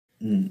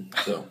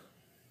So.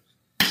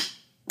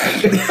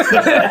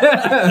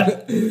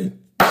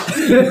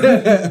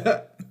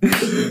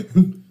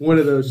 One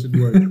of those should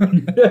work.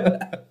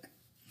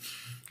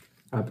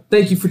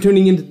 Thank you for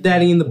tuning in to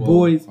Daddy and the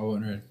Boys. I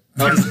wasn't ready.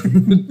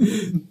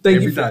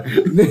 Thank you. Time.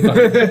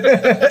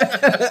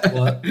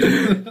 What?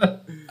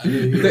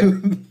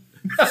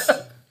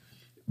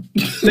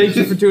 Thank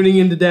you for tuning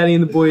in to Daddy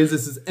and the Boys.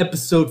 This is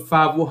episode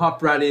 5. We'll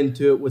hop right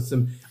into it with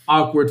some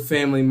awkward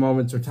family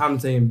moments or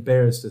times they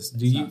embarrassed us.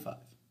 It's not 5.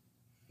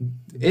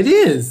 It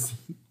is.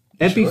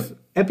 Sure?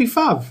 Epi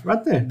 5,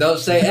 right there. Don't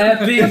say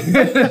Epi.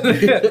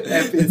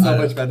 Epi is so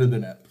much better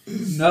than Ep.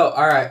 No,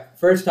 all right.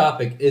 First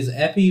topic. Is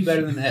Epi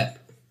better than Ep?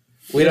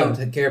 We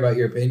don't care about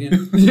your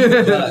opinion. But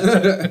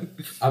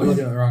I'm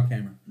looking at the wrong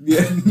camera.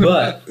 Yeah.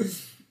 But,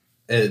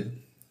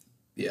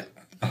 yeah.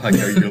 I like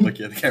how you're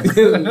looking at the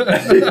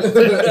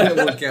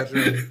camera.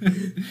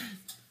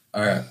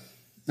 All right.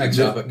 Next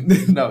topic.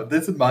 No,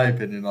 this is my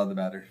opinion on the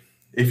matter.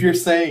 If you're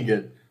saying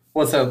it,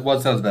 what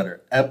sounds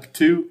better? Ep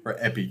 2 or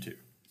Epi 2?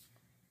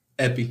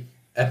 Epi.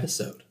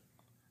 Episode.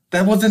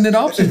 That wasn't an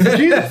option.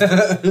 Jesus.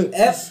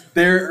 Ep.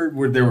 There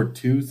were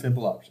two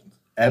simple options.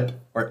 Ep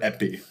or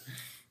Epi.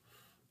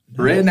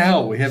 Right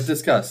now, we have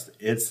discussed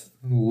it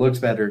looks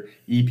better.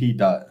 EP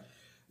dot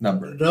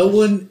number. No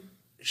one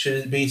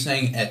should be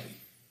saying Epi.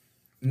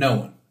 No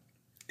one.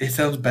 It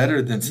sounds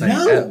better than saying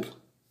No. Ep.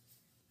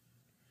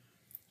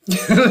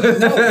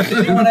 No,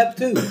 season 1 Ep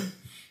 2.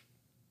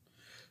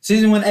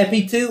 Season 1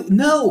 Epi 2?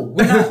 No,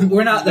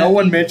 we're not that. No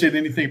one mentioned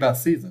anything about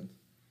season.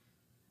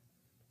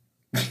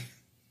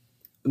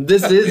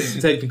 This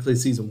is technically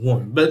season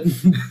 1, but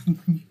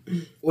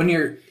When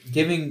you're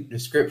giving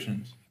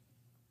descriptions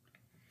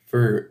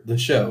for the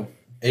show,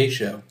 a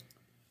show,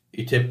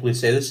 you typically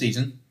say the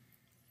season,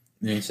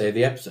 then you say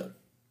the episode.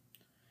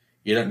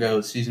 You don't go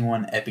season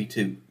 1 Epi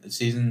 2. It's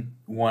season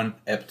 1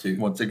 Ep 2.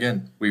 Once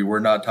again, we were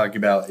not talking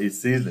about a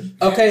season.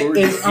 Okay,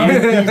 it's on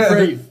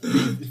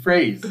the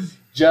phrase,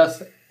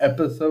 just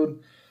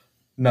episode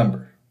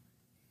number.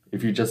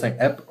 If you're just saying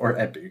Ep or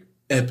Epi.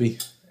 Epi.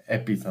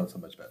 Epi sounds so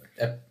much better.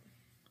 Ep.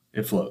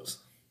 It flows.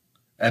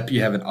 Epi,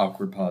 you have an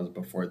awkward pause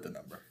before the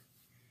number.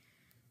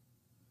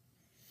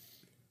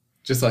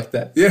 Just like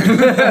that. Yeah.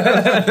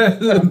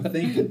 I'm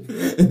thinking.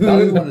 I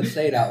don't want to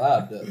say it out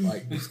loud to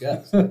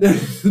discuss.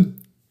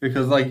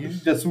 Because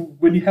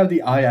when you have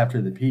the I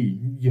after the P,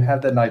 you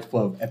have that nice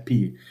flow of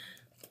Epi.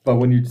 But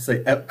when you just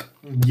say Ep,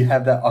 you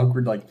have that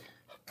awkward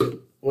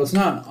Well, it's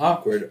not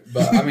awkward,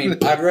 but I mean,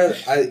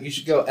 you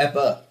should go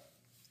Epa.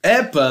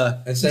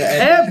 Epa.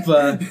 Instead of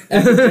Epa.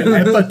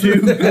 Epa 2.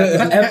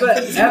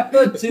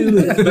 Epa 2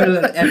 is better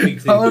than Epi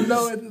 2. Oh,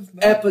 no, it is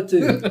not. Epa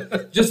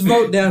 2. Just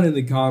vote down in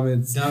the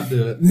comments. Don't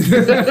do it.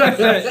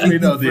 We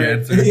know the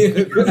answer.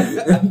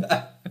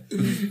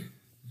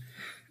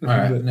 All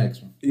right,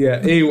 next one. Yeah,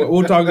 anyway,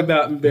 we'll talk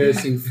about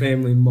embarrassing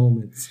family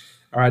moments.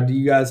 All right, do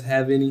you guys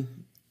have any?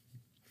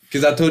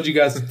 Because I told you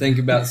guys to think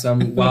about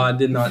some while I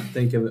did not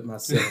think of it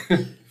myself.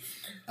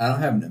 I don't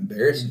have an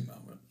embarrassing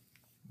moment,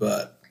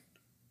 but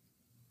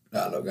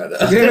I don't got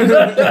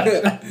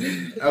that.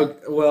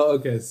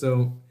 Okay,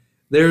 so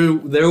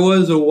there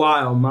was a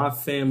while my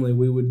family,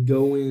 we would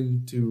go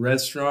into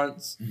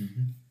restaurants,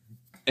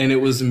 and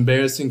it was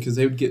embarrassing because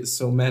they would get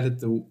so mad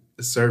at the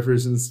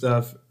servers and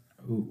stuff.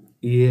 Ooh.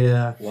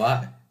 Yeah.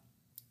 Why?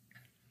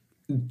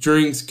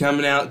 Drinks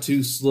coming out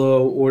too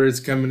slow, orders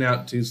coming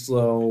out too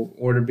slow,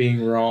 order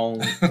being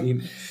wrong.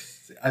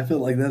 I feel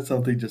like that's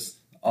something just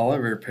all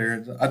of our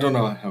parents. I don't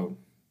know how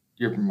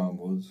your mom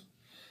was.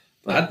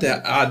 I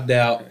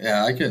doubt.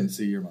 Yeah, I couldn't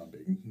see your mom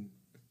being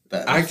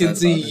that. I can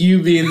see about it.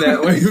 you being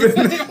that way.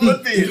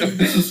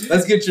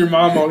 Let's get your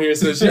mom on here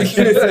so she can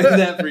say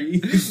that for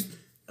you.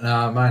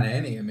 My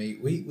nanny and me,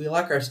 we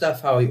like our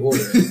stuff how we order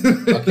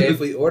it. Okay, if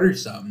we order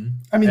something,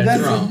 I mean,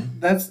 that's wrong.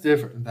 That's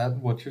different.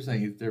 What you're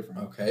saying is different.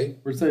 Okay.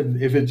 We're saying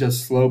if it's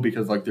just slow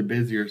because they're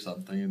busy or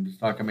something and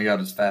it's not coming out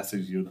as fast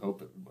as you'd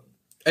hope it would.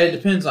 It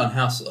depends on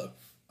how slow.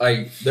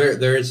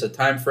 There is a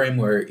time frame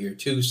where you're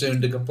too soon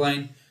to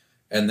complain,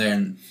 and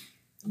then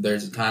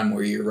there's a time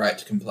where you're right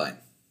to complain.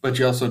 But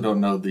you also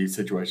don't know the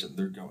situation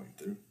they're going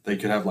through. They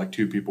could have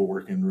 2 people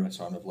working in a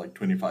restaurant of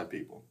 25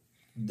 people.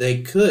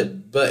 They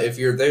could, but if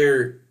you're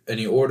there and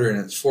you order and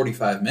it's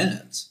 45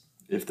 minutes.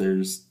 If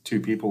there's 2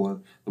 people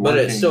working. But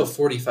it's still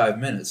 45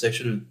 minutes. They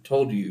should have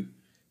told you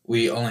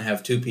we only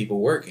have 2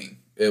 people working.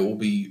 It'll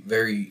be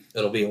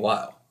a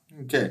while.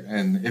 Okay,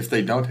 and if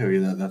they don't tell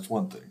you that, that's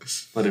one thing.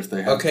 But if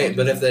they have Okay,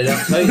 but if they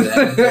don't tell you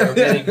that, they're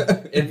getting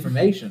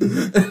information,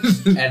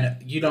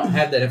 and you don't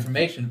have that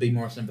information to be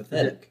more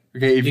sympathetic.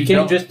 Okay, if you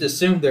can't just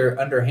assume they're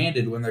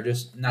underhanded when they're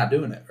just not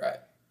doing it right.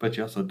 But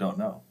you also don't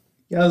know.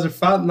 You guys are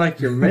fighting like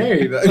you're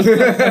married.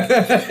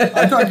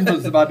 I'm talking to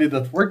somebody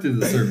that's worked in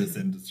the service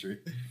industry.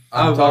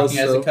 I'm talking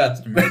as a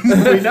customer.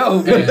 We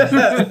know.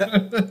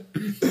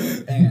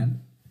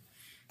 And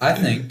I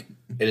think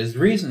it is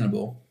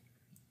reasonable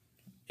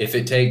if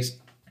it takes.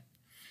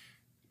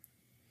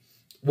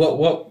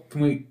 What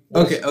can we?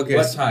 Okay.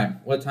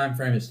 What time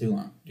frame is too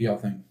long? Do y'all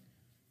think?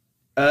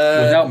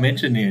 Without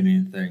mentioning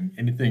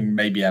anything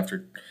maybe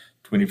after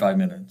 25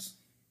 minutes.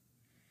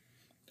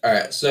 All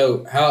right.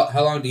 So how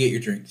long do you get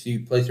your drinks? You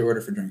place your order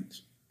for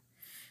drinks.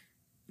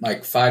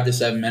 Like 5 to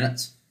 7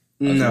 minutes.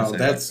 No,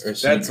 that's a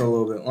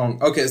little bit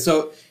long. Okay,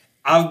 so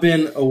I've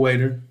been a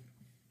waiter,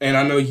 and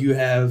I know you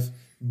have,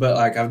 but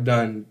like I've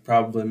done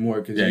probably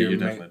more because you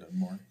definitely done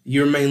more.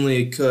 You're mainly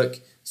a cook,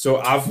 so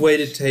I've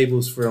waited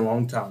tables for a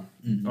long time,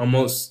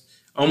 almost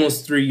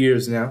 3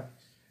 years now.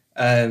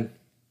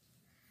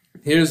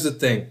 Here's the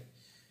thing,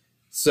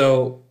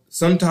 so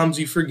sometimes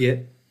you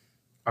forget.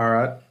 All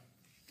right,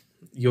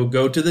 you'll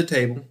go to the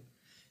table.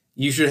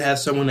 You should have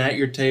someone at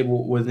your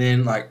table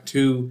within like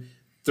 2,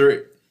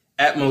 3,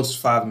 at most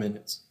 5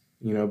 minutes,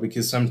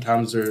 because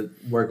sometimes they're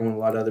working with a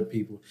lot of other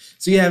people.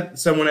 So you have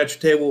someone at your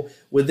table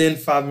within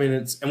 5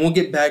 minutes, and we'll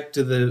get back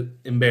to the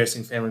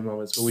embarrassing family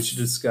moments, but we should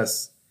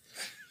discuss.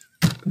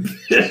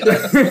 Just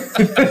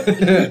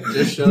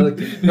show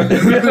the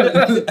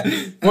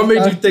What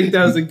made you think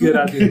that was a good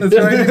idea? That's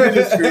right. You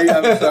disagree.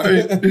 I'm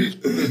sorry.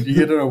 Did you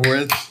get an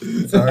award?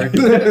 Sorry.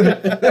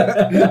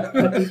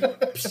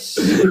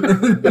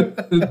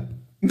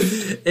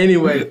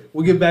 Anyway,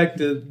 we'll get back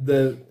to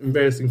the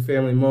embarrassing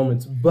family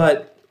moments,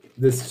 but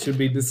this should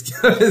be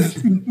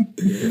discussed.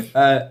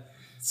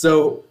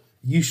 So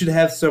you should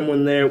have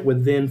someone there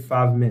within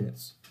 5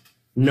 minutes.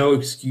 No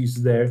excuse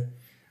there.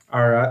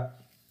 All right.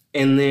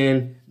 And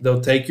then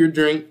they'll take your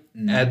drink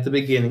at the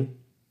beginning.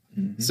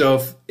 Mm-hmm. So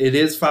if it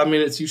is 5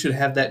 minutes, you should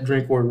have that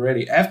drink order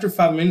ready. After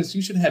 5 minutes,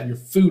 you should have your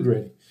food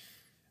ready.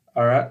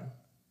 All right?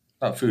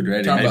 Not food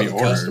ready, Talking maybe about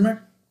the order.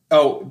 Customer?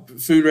 Oh,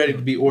 food ready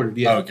to be ordered,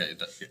 yeah. Oh, okay.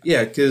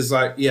 Yeah, because,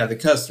 the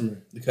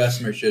customer. The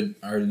customer should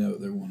already know what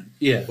they're wanting.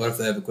 Yeah. What if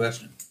they have a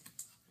question?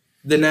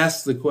 Then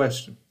ask the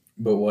question.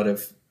 But what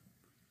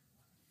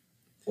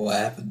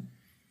happened?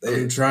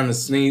 I'm trying to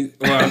sneeze.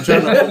 Well, I'm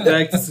trying to hold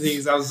back to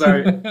sneeze. I'm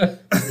sorry.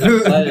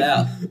 Let it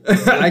out.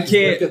 I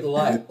can't. Look at the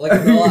light. Look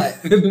at the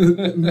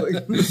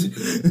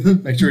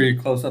light. Make sure you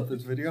close up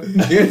this video. Thought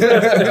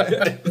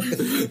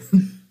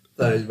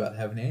he was about to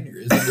have an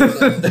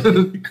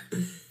aneurysm.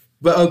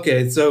 But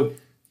okay, so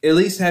at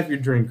least have your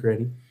drink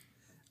ready.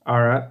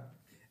 All right.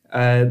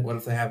 What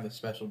if they have a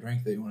special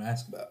drink that you want to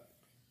ask about?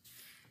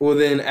 Well,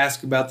 then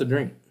ask about the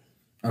drink.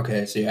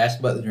 Okay, so you ask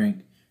about the drink.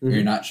 Mm-hmm.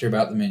 You're not sure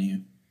about the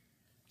menu.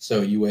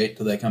 So you wait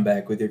till they come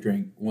back with your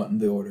drink, wanting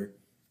the order.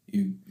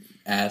 You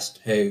asked,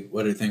 hey,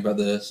 what do you think about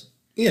this?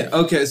 Yeah,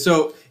 okay.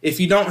 So if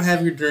you don't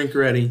have your drink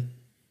ready,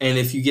 and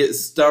if you get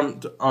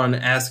stumped on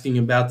asking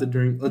about the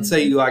drink, let's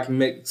say you like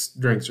mixed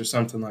drinks or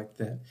something like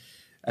that.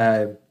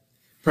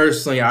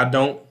 Personally, I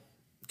don't,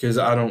 because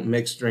I don't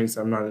mix drinks.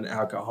 I'm not an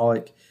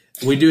alcoholic.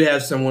 We do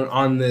have someone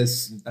on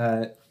this.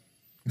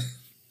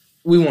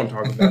 We won't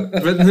talk about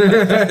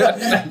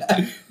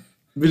it.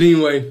 But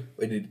anyway.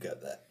 We need to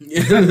cut that.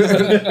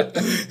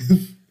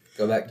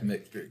 Go back to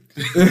mixed drinks.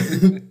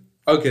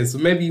 Okay, so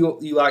maybe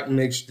you like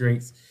mixed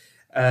drinks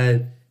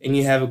and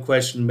you have a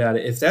question about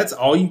it. If that's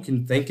all you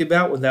can think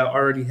about without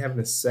already having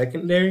a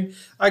secondary,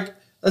 like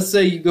let's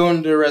say you go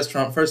into a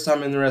restaurant, first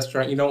time in the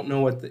restaurant, you don't know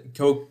what the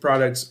Coke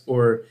products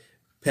or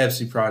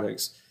Pepsi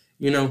products.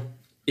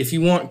 If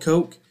you want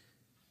Coke,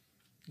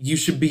 you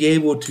should be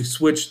able to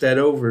switch that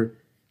over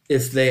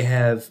if they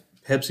have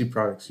Pepsi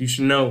products. You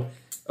should know,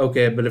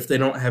 okay, but if they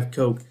don't have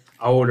Coke,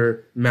 I'll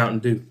order Mountain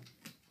Dew.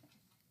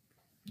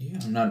 Yeah,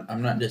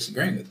 I'm not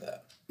disagreeing with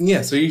that.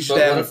 Yeah, so you should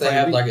but have. What if they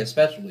have like a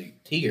specialty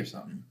tea or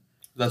something?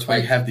 That's why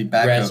you have the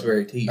backup.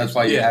 Raspberry tea. That's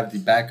why you have the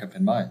backup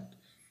in mind.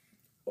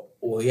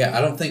 Well, yeah,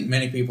 I don't think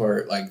many people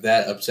are like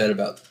that upset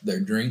about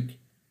their drink.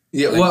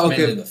 Yeah, like, well,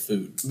 mainly okay, the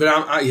food. But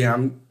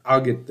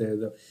I'll get there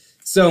though.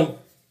 So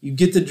you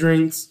get the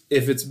drinks.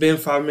 If it's been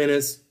 5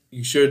 minutes,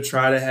 you should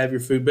try to have your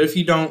food. But if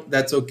you don't,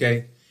 that's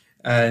okay.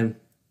 We'll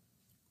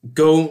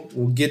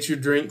get your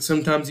drink.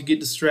 Sometimes you get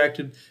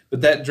distracted,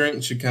 but that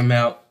drink should come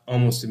out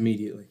almost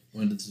immediately.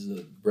 When does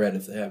the bread,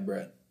 if they have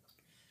bread?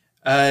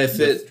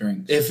 If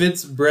drinks.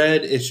 it's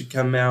bread, it should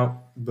come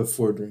out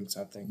before drinks,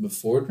 I think.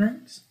 Before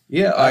drinks?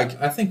 Yeah,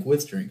 I think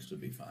with drinks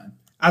would be fine.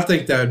 I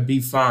think that would be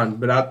fine,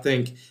 but I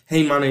think,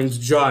 hey, my name's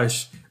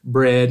Josh,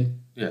 bread.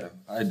 Yeah,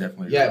 I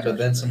definitely. Yeah, but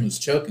then someone's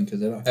choking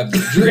because they don't have the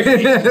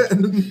drink.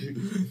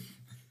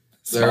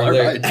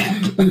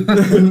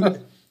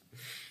 They're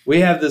We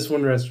have this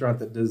one restaurant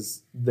that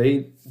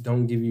they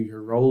don't give you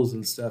your rolls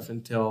and stuff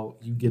until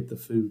you get the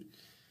food.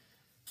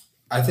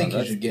 I think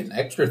you should get an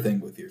extra thing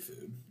with your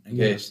food in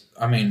case.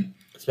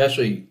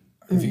 Especially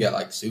if you got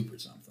like soup or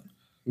something.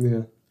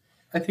 Yeah,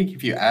 I think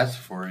if you ask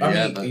for it,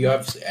 you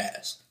obviously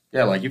ask.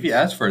 Yeah, like if you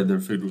ask for the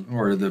food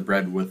or the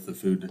bread with the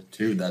food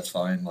too, that's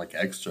fine, like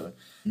extra.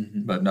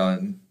 Mm-hmm. But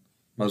no,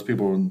 most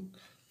people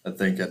are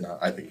thinking,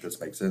 I think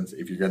this makes sense.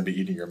 If you're going to be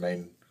eating your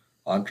main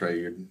entree,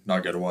 you're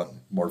not going to want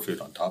more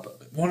food on top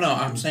of it. Well, no,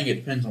 I'm saying it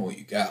depends on what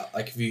you got.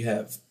 Like if you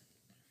have,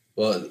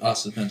 it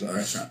also depends on the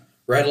restaurant.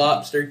 Red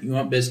Lobster, you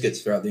want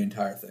biscuits throughout the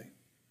entire thing.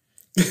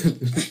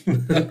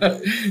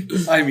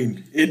 I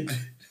mean, it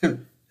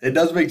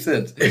does make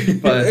sense,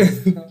 but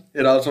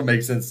it also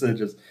makes sense to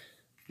just,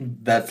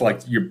 that's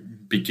like your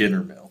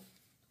beginner meal.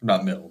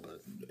 Not meal,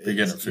 but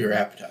beginner It's food. your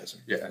appetizer.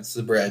 Yeah. It's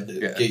the bread to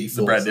Yeah, get you the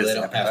full bread so is they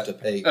the don't have to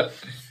pay.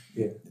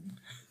 Yeah.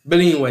 But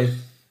anyway,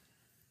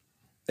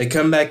 they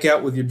come back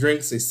out with your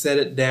drinks. They set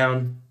it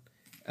down,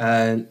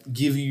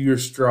 give you your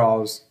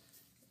straws,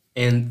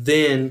 and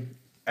then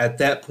at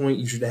that point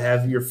you should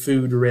have your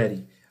food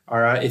ready. All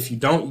right. If you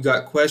don't, you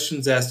got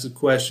questions, ask the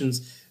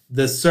questions.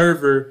 The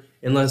server,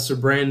 unless they're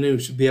brand new,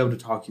 should be able to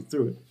talk you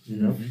through it. You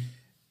know.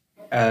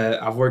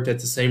 I've worked at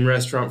the same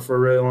restaurant for a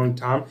really long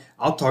time.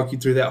 I'll talk you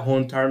through that whole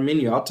entire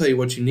menu. I'll tell you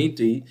what you need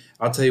to eat.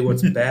 I'll tell you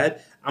what's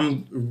bad.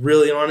 I'm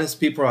really honest.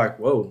 People are like,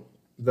 "Whoa."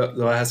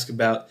 They'll ask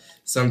about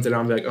something.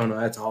 I'm like, "Oh no,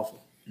 that's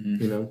awful."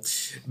 You know.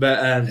 But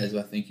As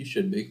I think you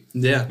should be.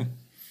 yeah.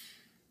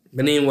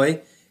 But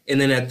anyway,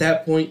 and then at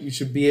that point, you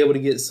should be able to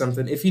get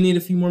something. If you need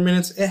a few more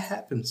minutes, it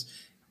happens.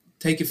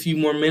 Take a few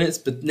more minutes,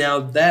 but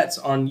now that's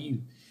on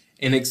you.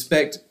 And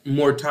expect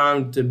more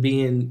time to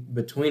be in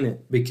between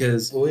it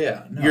because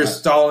you're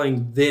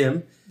stalling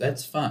them.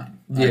 That's fine.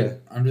 Yeah.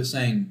 I'm just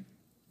saying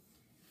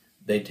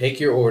they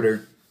take your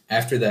order.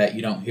 After that,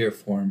 you don't hear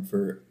from them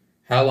for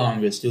how long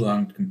if it's too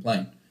long to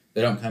complain.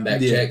 They don't come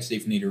back, check, see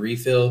if you need a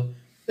refill.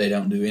 They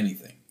don't do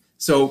anything.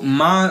 So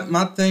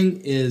my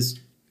thing is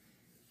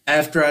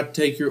after I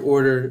take your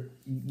order,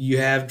 you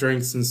have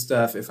drinks and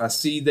stuff. If I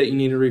see that you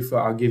need a refill,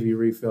 I'll give you a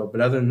refill. But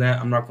other than that,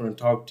 I'm not going to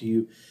talk to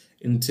you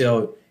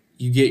until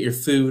you get your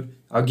food.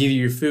 I'll give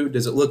you your food.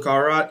 Does it look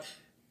all right?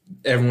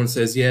 Everyone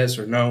says yes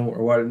or no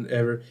or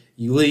whatever.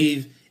 You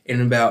leave. In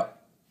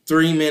about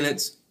 3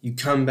 minutes, you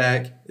come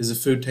back. Is the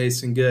food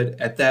tasting good?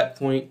 At that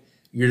point,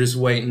 you're just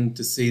waiting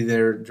to see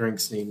their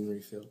drinks needing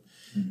refilled.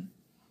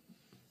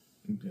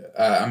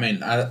 I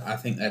mean, I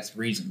think that's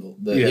reasonable.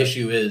 The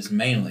issue is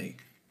mainly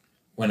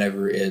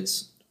whenever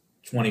it's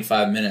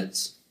 25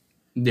 minutes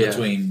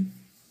between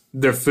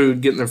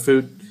getting their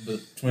food.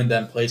 Between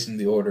them placing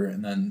the order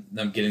and then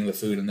them getting the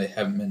food and they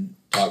haven't been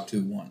talked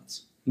to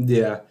once.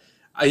 Yeah.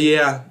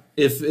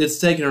 If it's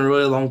taking a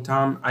really long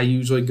time, I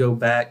usually go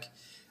back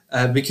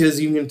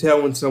because you can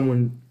tell when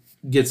someone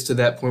gets to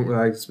that point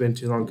where it's been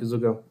too long because they'll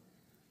go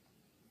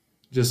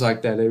just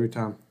like that every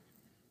time.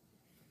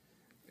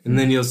 And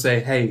then you'll say,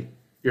 hey,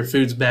 your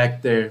food's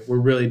back there. We're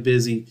really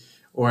busy.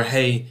 Or,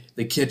 hey,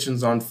 the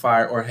kitchen's on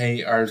fire. Or,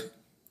 hey, our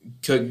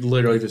cook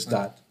literally just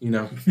died, you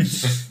know?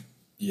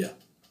 Yeah.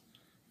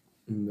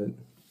 But,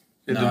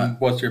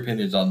 what's your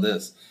opinions on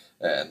this?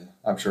 And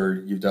I'm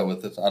sure you've dealt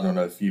with this. I don't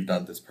know if you've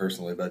done this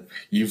personally, but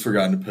you've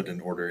forgotten to put an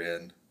order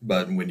in.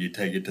 But when you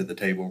take it to the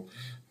table,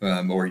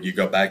 or you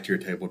go back to your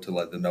table to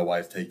let them know why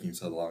it's taking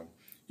so long,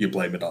 you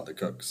blame it on the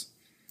cooks.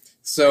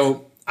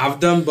 So I've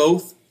done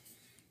both.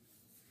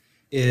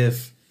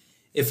 If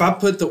I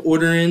put the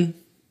order in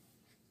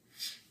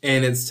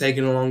and it's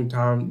taking a long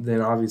time,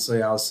 then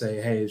obviously I'll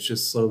say, hey, it's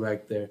just slow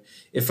back there.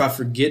 If I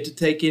forget to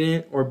take it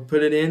in or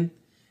put it in,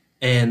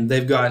 and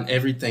they've gotten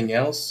everything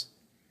else,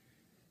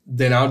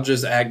 then I'll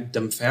just act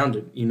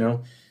dumbfounded, you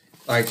know?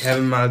 Like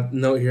having my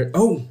note here,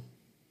 oh,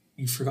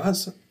 you forgot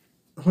something?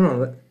 Hold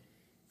on.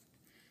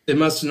 It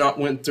must have not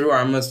went through or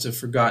I must have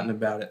forgotten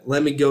about it.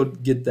 Let me go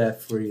get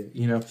that for you,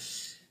 you know?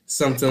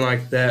 Something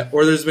like that.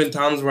 Or there's been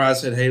times where I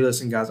said, hey,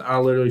 listen, guys, I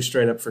literally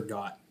straight up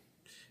forgot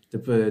to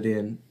put it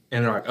in.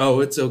 And they're like, oh,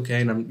 it's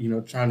okay. And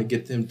I'm, trying to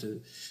get them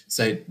to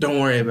say,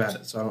 don't worry about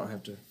it so I don't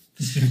have to.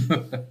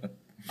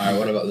 All right,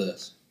 what about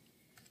this?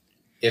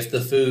 If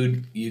the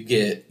food you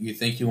get, you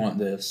think you want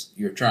this,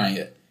 you're trying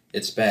it,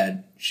 it's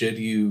bad, should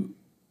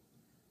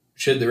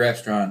the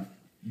restaurant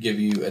give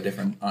you a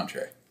different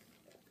entree?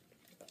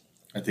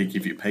 I think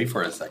if you pay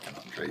for a second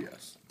entree,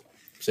 yes.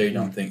 So you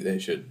don't think they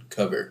should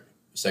cover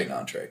a second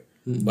entree?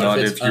 But Not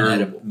if it's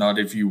unedible. Not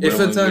if you If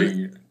it's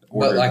willingly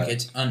order But like that.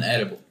 it's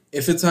unedible.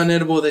 If it's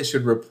unedible, they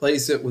should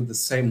replace it with the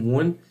same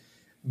one.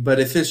 But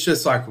if it's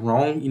just like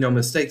wrong,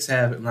 mistakes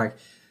happen. Like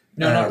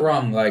No, not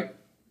wrong. Like,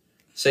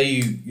 say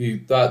you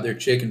thought their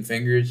chicken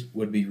fingers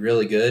would be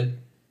really good,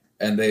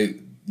 and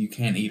you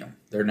can't eat them.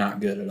 They're not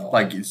good at all.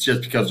 Like, it's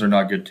just because they're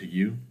not good to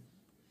you.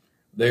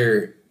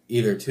 They're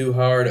either too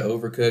hard,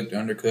 overcooked,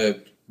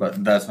 undercooked.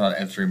 But that's not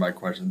answering my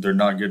question. They're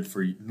not good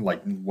for,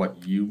 like,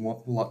 what you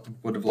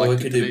would have liked We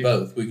it could to do be.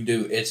 both. We could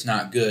do it's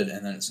not good,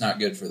 and then it's not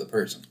good for the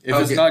person. If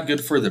it's not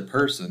good for the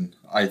person,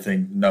 I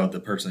think, no,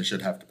 the person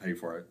should have to pay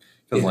for it.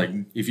 Because, like,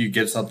 if you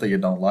get something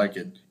and don't like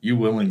it, you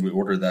willingly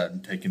order that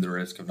and taking the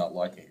risk of not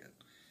liking it.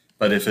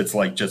 But if it's,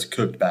 like, just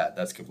cooked bad,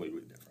 that's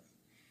completely different.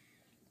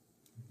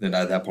 Then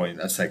at that point,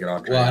 a second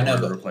entree or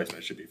a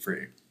replacement should be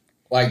free.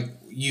 Like,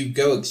 you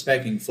go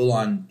expecting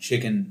full-on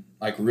chicken,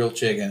 like real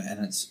chicken,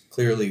 and it's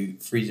clearly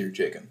freezer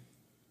chicken,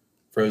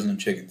 frozen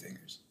chicken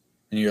fingers.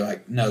 And you're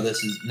like, no,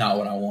 this is not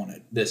what I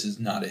wanted. This is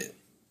not it.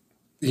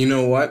 You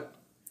know what?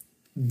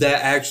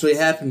 That actually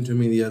happened to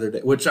me the other day,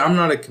 which I'm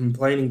not a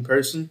complaining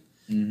person.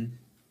 Mm-hmm.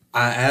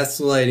 I asked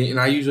the lady, and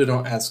I usually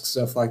don't ask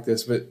stuff like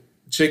this, but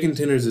chicken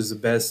tenders is the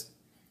best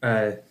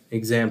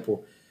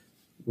example.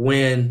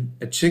 When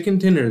a chicken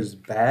tender is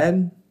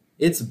bad,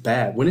 it's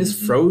bad. When it's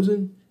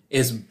frozen,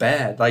 it's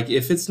bad. Like,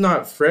 if it's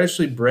not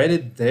freshly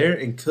breaded there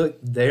and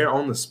cooked there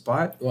on the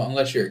spot. Well,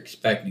 unless you're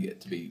expecting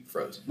it to be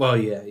frozen. Well,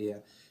 yeah.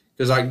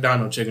 Because, like,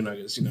 Dino chicken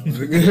nuggets, you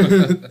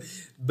know.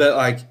 But,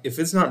 like, if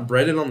it's not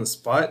breaded on the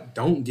spot,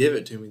 don't give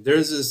it to me.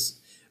 There's this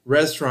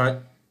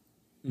restaurant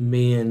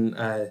me and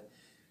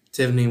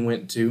Tiffany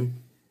went to.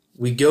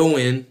 We go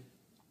in,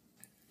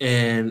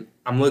 and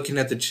I'm looking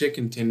at the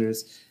chicken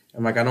tenders.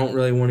 I'm like, I don't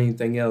really want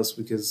anything else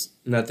because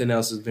nothing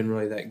else has been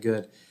really that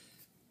good.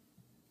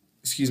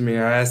 Excuse me.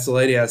 I asked the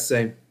lady, I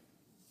say,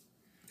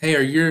 hey,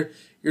 are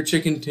your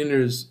chicken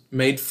tenders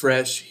made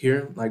fresh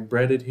here, like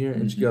breaded here?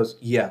 And she goes,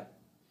 yeah.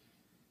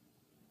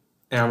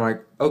 And I'm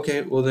like,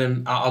 okay, well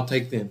then I'll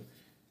take them.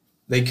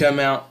 They come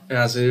out, and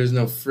I say, there's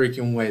no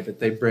freaking way that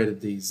they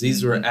breaded these.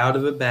 These were out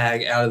of a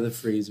bag, out of the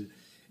freezer.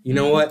 You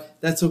know what?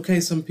 That's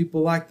okay. Some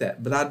people like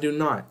that, but I do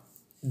not.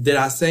 Did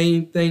I say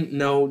anything?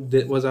 No.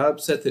 Was I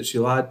upset that she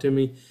lied to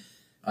me?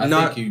 I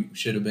think you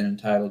should have been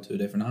entitled to a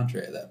different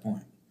entree at that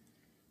point.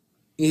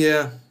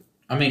 Yeah.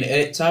 I mean,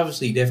 it's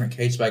obviously different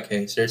case by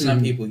case. There's some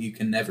people you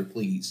can never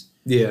please.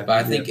 Yeah. But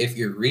I think if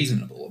you're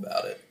reasonable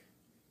about it,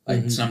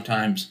 like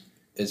sometimes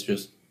it's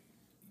just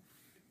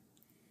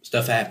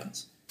stuff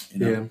happens. You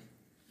know?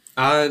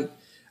 Yeah.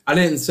 I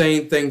didn't say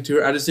anything to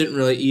her. I just didn't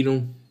really eat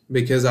them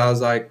because I was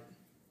like,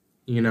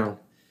 you know,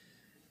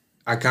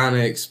 I kind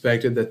of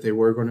expected that they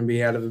were going to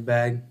be out of a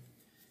bag.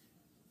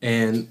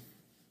 And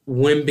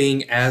when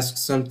being asked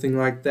something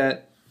like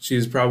that, she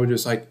was probably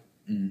just like,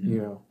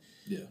 you know,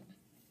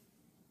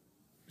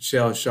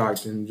 shell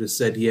shocked and just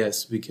said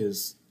yes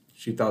because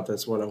she thought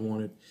that's what I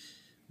wanted.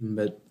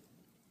 But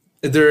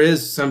there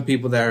is some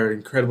people that are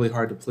incredibly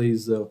hard to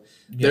please, though.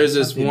 Yeah, there's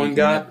this one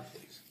guy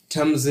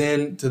comes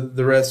in to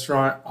the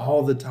restaurant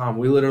all the time.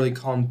 We literally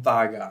call him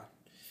Thigh Guy.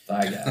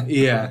 Thigh Guy.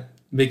 Yeah,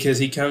 because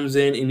he comes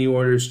in and he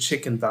orders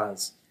chicken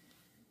thighs.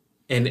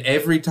 And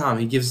every time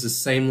he gives the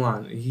same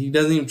line. He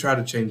doesn't even try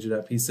to change it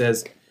up. He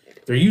says,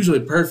 they're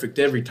usually perfect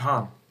every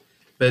time,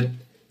 but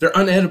they're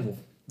unedible.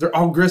 They're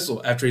all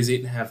gristle after he's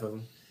eaten half of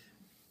them.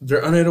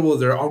 They're unedible.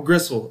 They're all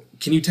gristle.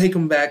 Can you take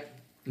them back?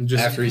 And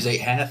just, after he's ate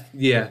half?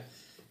 Yeah.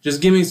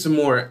 Just give me some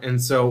more. And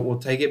so we'll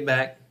take it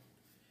back.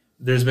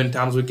 There's been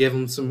times we give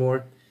him some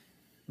more.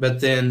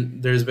 But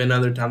then there's been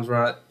other times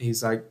where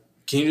he's like,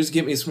 can you just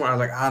get me some more? I was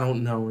like, I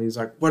don't know. And he's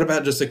like, what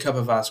about just a cup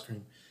of ice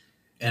cream?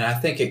 And I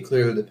think it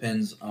clearly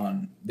depends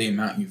on the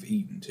amount you've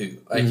eaten,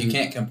 too. Like, you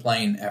can't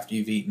complain after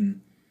you've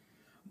eaten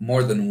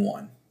more than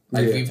one.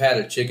 Like, if you've had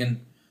a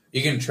chicken,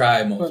 you can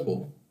try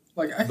multiple.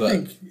 But, I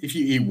think if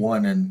you eat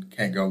one and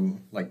can't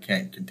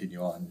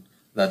continue on,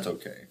 that's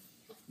okay.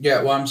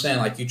 Yeah, well, I'm saying,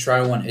 like, you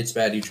try one, it's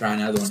bad. You try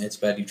another one, it's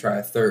bad. You try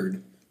a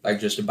third. Like,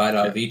 just a bite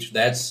out of each.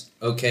 That's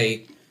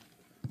okay.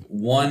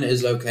 One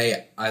is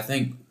okay. I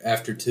think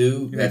after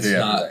two, that's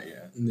not.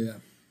 Yeah.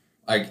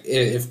 Like,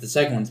 if the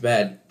second one's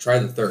bad, try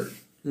the third.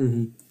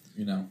 Mm-hmm.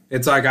 You know?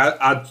 It's like,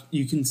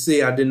 you can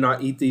see I did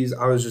not eat these.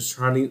 I was just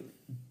trying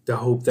to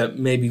hope that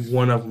maybe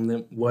one of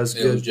them was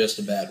good. It was just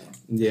a bad one.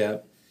 Yeah.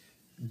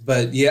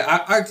 But,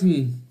 yeah, I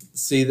can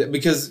see that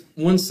because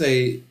once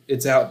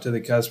it's out to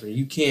the customer,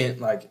 you can't,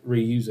 like,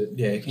 reuse it.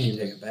 Yeah, you can't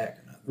take it back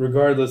or nothing.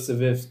 Regardless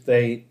of if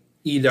they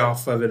eat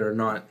off of it or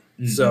not.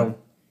 Mm-hmm. So,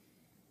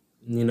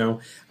 you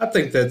know, I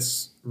think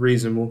that's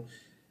reasonable.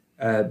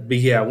 But,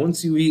 yeah,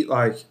 once you eat,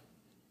 like,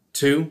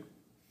 2.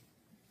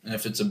 And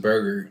if it's a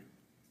burger,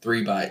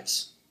 3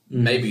 bites.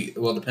 Maybe,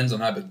 well, it depends on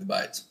how big the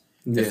bites.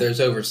 Yeah. If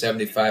there's over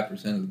 75%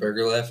 of the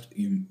burger left,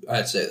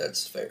 I'd say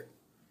that's fair.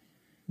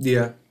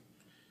 Yeah.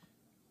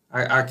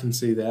 I can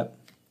see that.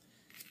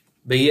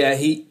 But, yeah,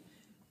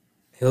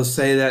 he'll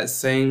say that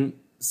same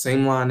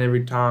line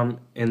every time,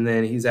 and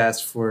then he's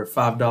asked for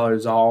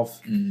 $5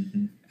 off,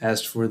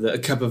 asked for a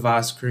cup of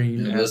ice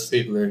cream. And those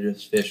people are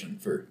just fishing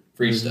for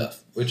free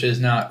stuff, which is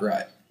not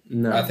right.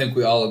 No. I think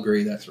we all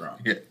agree that's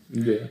wrong.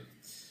 Yeah.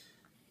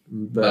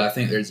 But I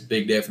think there's a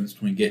big difference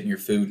between getting your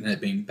food and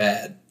it being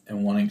bad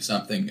and wanting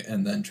something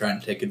and then trying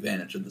to take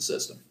advantage of the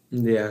system.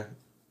 Yeah.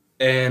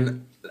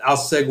 And I'll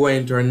segue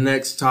into our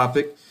next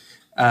topic.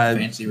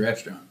 Fancy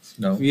restaurants.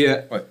 No.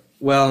 Yeah. What?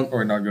 Well,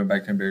 or not going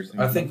back to embarrassing.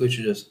 I think we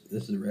should this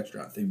is a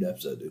restaurant-themed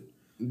episode, dude.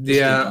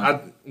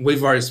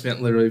 We've already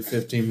spent literally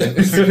 15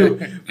 minutes.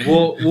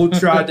 We'll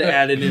try to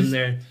add it in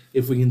there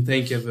if we can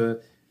think of a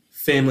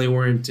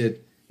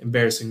family-oriented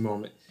embarrassing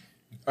moment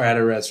or at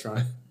a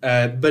restaurant.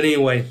 But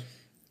anyway,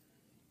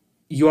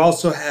 you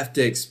also have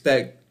to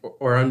expect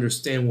or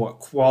understand what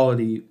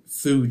quality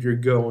food you're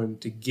going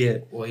to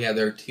get. Well, yeah,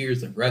 there are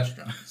tiers of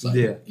restaurants. Like,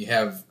 yeah. You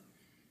have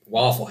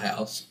Waffle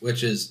House,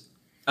 which is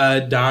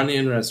a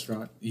dine-in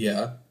restaurant.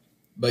 Yeah.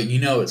 But you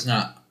know it's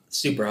not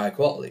super high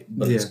quality,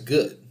 but it's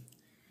good.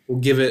 We'll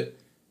give it...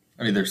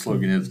 I mean, their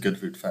slogan is good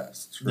food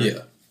fast. Right?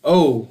 Yeah.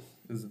 Oh.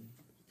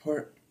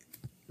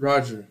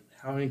 Roger,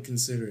 how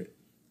inconsiderate.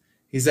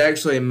 He's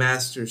actually a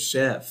master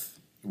chef.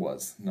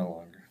 Was, no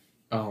longer.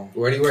 Oh.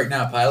 Where do you work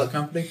now? Pilot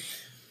company?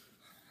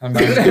 I'm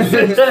not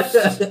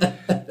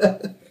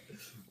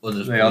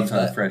they also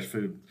have fresh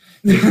food.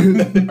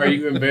 Are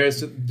you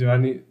embarrassed? Do I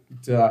need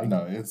to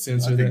no,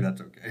 censor I think that?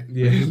 that's okay.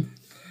 Yeah.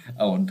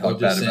 I won't talk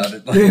bad about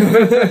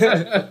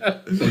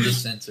it. We'll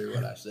just censor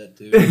what I said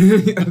too.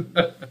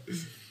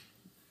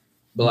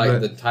 But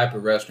the type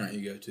of restaurant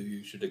you go to,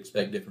 you should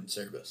expect different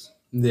service.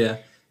 Yeah.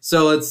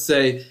 So let's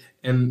say,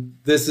 and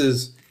this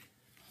is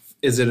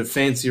it a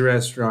fancy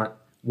restaurant?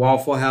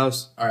 Waffle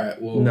House? All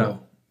right. Well, no.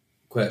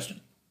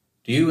 Question: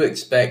 do you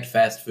expect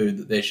fast food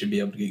that they should be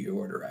able to get your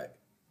order right?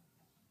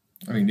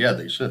 I mean, yeah,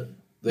 they should.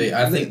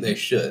 I think they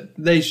should.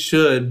 They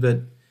should, but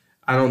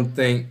I don't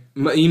think.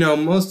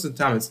 Most of the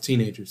time it's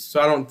teenagers, so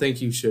I don't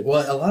think you should.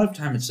 Well, a lot of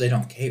times they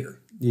don't care.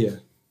 Yeah.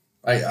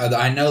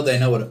 I know they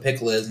know what a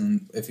pickle is,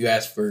 and if you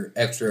ask for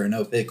extra or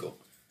no pickle,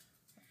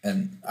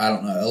 and I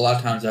don't know. A lot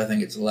of times I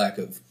think it's a lack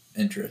of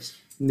interest.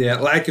 Yeah,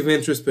 lack of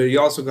interest, but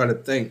you also got to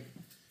think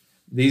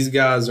these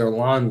guys are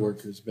lawn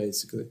workers,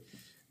 basically.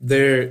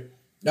 They're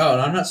No,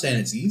 I'm not saying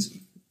it's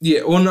easy.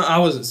 Yeah, well, no, I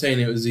wasn't saying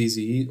it was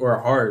easy or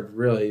hard,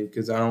 really,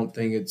 because I don't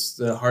think it's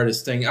the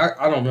hardest thing.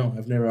 I don't know.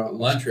 I've never...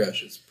 Lunch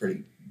rush is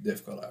pretty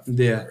difficult.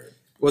 Yeah.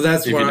 Well,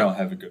 that's if why... you don't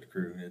have a good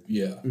crew.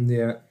 Yeah.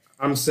 Yeah.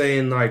 I'm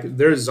saying, like,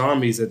 they're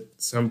zombies at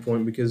some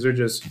point because they're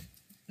just...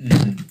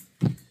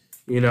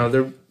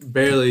 they're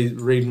barely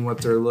reading what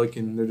they're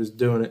looking. They're just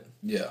doing it.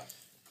 Yeah.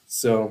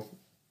 So,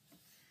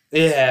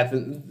 it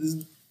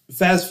happens.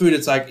 Fast food,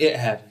 it's like, it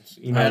happens.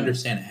 I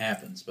understand it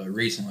happens, but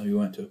recently we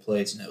went to a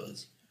place and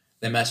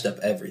they messed up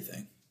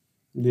everything.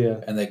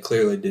 Yeah. And they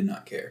clearly did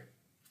not care.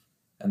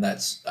 And I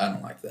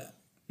don't like that.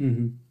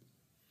 Mm-hmm.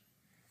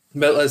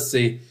 But let's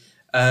see.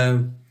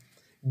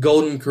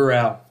 Golden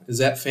Corral. Is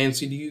that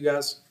fancy to you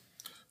guys?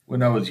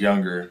 When I was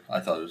younger,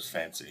 I thought it was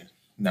fancy.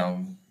 Now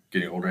I'm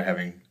getting older,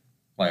 having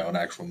my own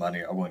actual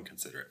money, I wouldn't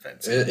consider it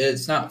fancy.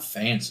 It's not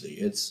fancy.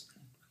 It's...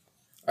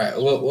 All right,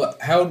 well,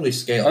 how would we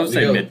scale? I would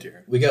say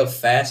mid-tier. We go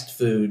fast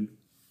food.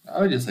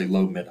 I would just say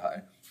low,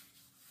 mid-high.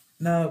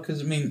 No,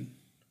 because, I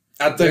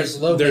think there's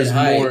low, there's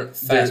mid-high more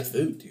fast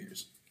food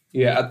tiers.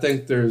 Yeah, I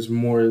think there's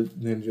more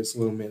than just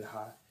low, mid,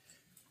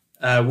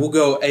 high. We'll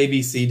go A,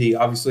 B, C, D.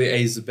 Obviously,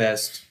 A is the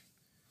best.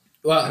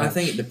 Well, I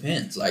think it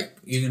depends. Like,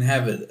 you can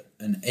have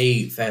an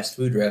A fast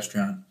food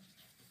restaurant,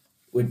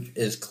 which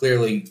is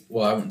clearly,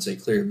 well, I wouldn't say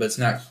clear, but it's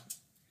not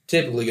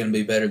typically going to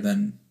be better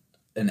than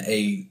an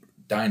A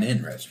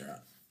dine-in restaurant.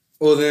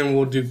 Well, then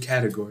we'll do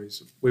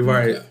categories. We've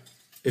already,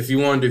 if you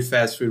want to do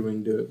fast food, we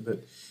can do it.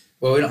 But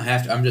well, we don't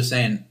have to. I'm just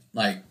saying,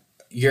 like,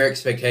 your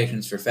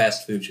expectations for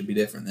fast food should be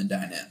different than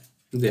dine-in.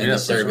 Yeah, and the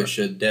service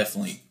should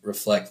definitely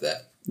reflect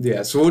that.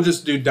 Yeah, so we'll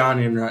just do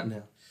dine-in right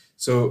now.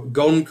 So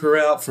Golden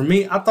Corral, for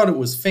me, I thought it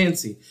was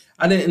fancy.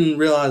 I didn't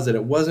realize that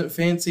it wasn't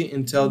fancy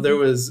until there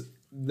was...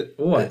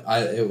 What?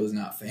 It was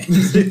not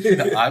fancy.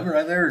 I'm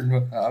right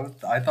there.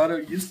 I thought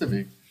it used to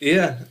be.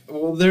 Yeah.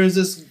 Well, there was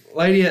this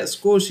lady at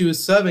school. She was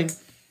subbing,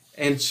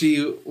 and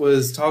she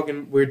was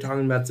talking... We were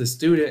talking about this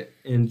student,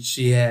 and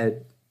she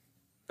had...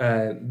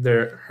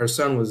 her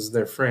son was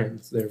their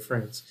friends.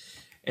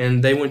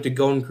 And they went to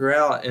Golden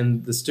Corral,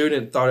 and the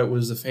student thought it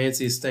was the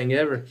fanciest thing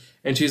ever.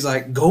 And she's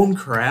like, Golden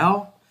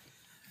Corral?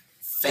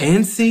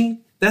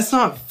 Fancy? That's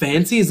not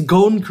fancy. It's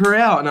Golden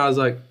Corral. And I was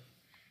like,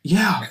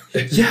 yeah.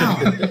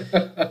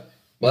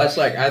 Well, that's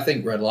like, I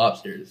think Red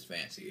Lobster is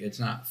fancy. It's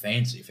not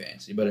fancy,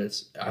 but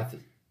it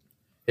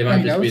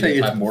might just be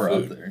the type more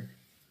of up food. there.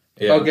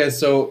 Yeah. Okay,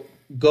 so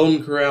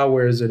Golden Corral,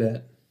 where is it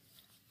at?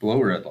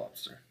 Below Red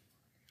Lobster.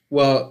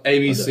 Well, A,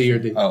 B, C, or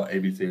D. Oh, A,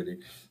 B, C, or D.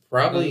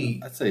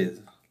 Probably. I'd say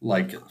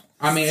like C+.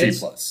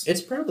 plus.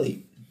 It's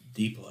probably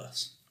D+.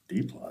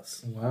 D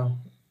plus. Wow.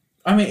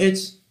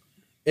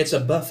 It's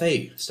a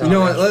buffet style. You know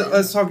what?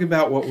 Let's talk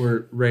about what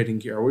we're rating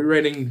here. Are we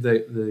rating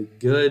the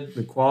good,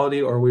 the quality,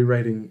 or are we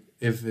rating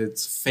if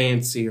it's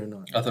fancy or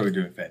not? I thought we were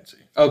doing fancy.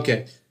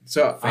 Okay,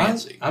 so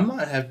fancy. I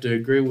might have to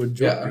agree with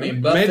Jordan.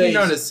 Yeah, maybe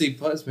not a C+,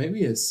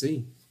 maybe a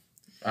C.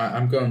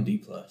 I'm going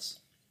D+.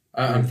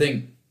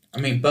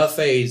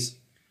 Buffets,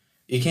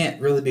 you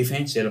can't really be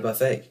fancy at a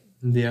buffet.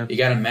 Yeah. You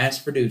got to mass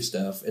produce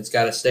stuff. It's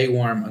got to stay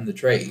warm on the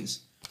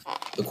trays.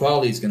 The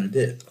quality's going to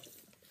dip. I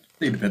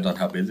think it depends on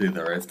how busy they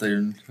are.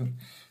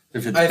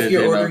 If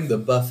you're ordering the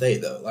buffet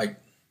though, like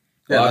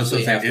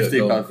obviously you have to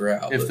go and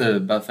corral. If the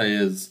buffet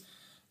is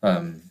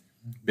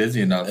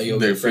busy enough,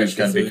 their food's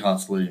going to be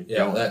constantly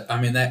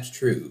going. That's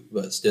true,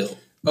 but still.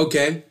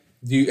 Okay.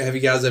 Have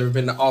you guys ever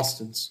been to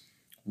Austin's?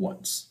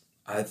 Once.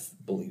 I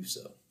believe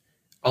so.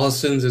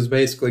 Austin's is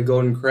basically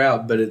Golden Corral,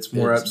 but it's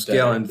more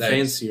upscale and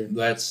fancier.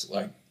 That's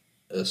like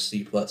a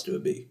C+ to a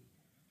B.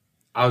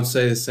 I would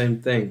say the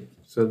same thing.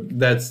 So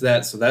that's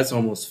that. So that's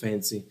almost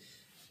fancy.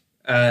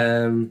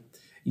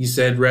 You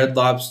said Red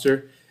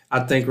Lobster.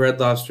 I think Red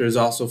Lobster is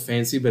also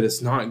fancy, but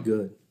it's not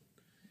good.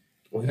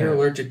 Well, you're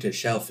allergic to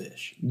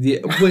shellfish. Yeah,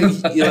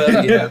 but,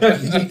 yeah.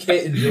 You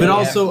can't enjoy. But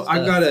also,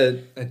 I got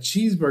a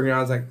cheeseburger, and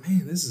I was like,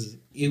 man, this is.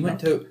 You went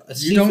to a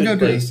you don't go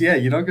place.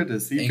 You don't go to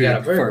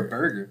seafood for a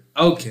burger.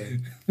 Okay.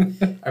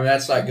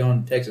 That's like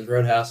going to Texas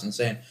Roadhouse and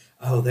saying,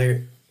 "Oh,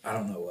 I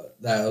don't know what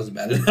that was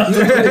bad enough."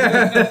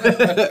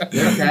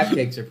 Their crab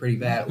cakes are pretty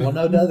bad. Well,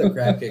 no, the other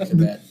crab cakes are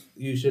bad.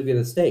 You should get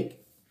a steak.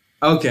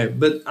 Okay,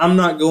 but I'm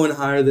not going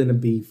higher than a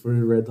B for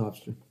Red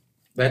Lobster.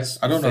 I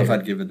don't know if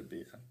I'd give it a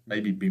B.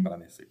 Maybe B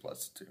minus, C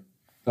plus too.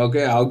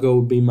 Okay, I'll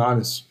go B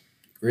minus.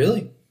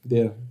 Really?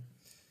 Yeah.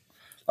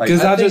 Like,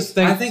 Because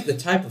I think the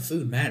type of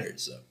food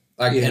matters, though.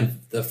 Like, Yeah. and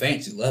the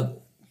fancy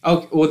level.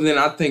 Okay, well then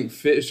I think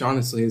fish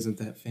honestly isn't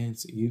that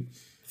fancy.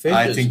 Fish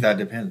I is- think that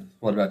depends.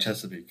 What about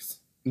Chesapeake's?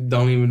 You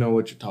don't even know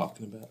what you're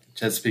talking about.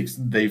 Chesapeake's,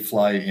 they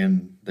fly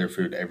in their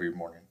food every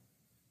morning.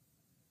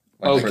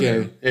 For Okay.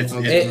 them. It's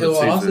It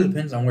also seafood.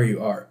 depends on where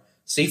you are.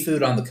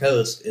 Seafood on the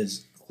coast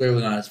is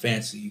clearly not as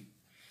fancy.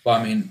 Well,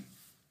 I mean,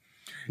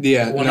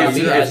 Yeah, when no, it's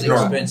you're as right.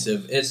 normal.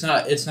 expensive, it's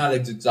not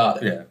as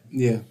exotic. Yeah.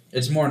 Yeah,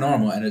 It's more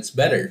normal and it's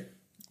better.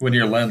 When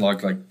you're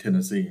landlocked like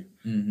Tennessee,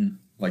 Mm-hmm.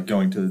 like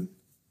going to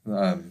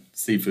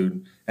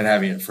seafood and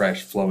having it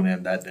fresh flown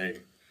in that day.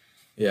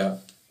 Yeah.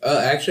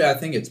 Actually, I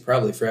think it's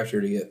probably fresher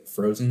to get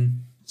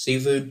frozen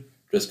seafood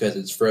just because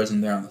it's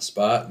frozen there on the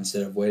spot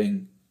instead of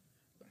waiting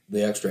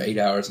the extra 8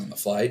 hours on the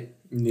flight.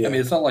 yeah. I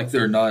mean, it's not like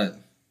they're not.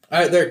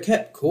 They're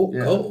kept cold.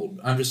 Yeah. Cold.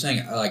 I'm just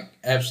saying, like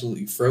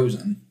absolutely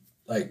frozen,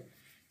 like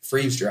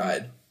freeze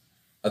dried.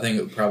 I think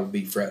it would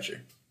probably be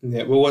fresher.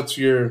 Yeah, well, what's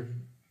your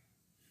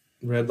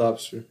Red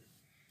Lobster?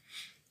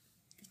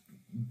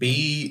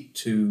 B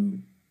to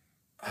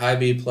high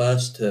B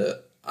plus to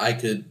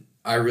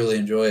I really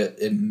enjoy it.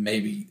 It may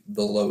be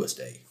the lowest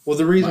A. Well,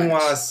 the reason why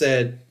I Minus.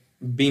 said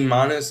B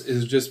minus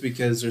is just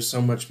because there's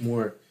so much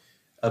more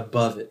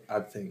above it, I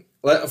think.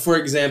 For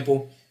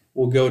example,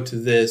 we'll go to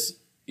this.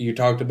 You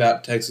talked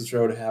about Texas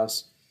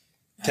Roadhouse.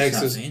 That's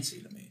Texas- not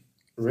fancy to me.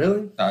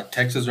 Really?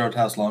 Texas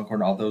Roadhouse,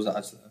 Longhorn, all those,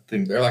 I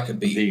think They're like a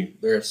B. B.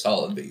 They're a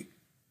solid B.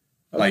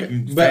 like Okay.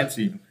 But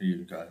fancy. You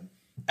go ahead.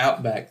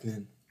 Outback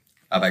then.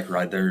 Outback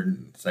right there,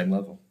 same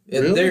level.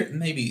 Really? They're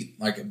maybe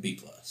like a B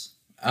plus.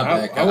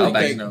 I would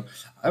Outback, think- no.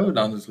 I would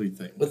honestly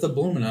think. With the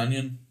blooming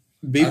onion,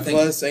 B I think-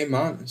 plus, A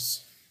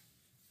minus.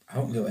 I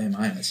won't go A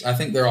minus. I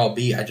think they're all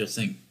B. I just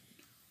think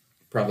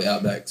probably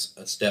Outback's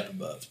a step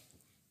above.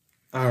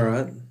 All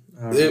right.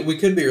 All right. We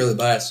could be really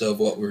biased of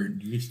what we're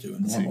used to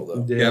in normal,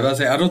 though. Yeah,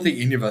 but I don't think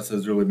any of us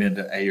has really been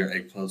to A or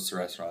A plus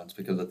restaurants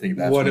because I think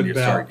that's What when you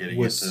start about getting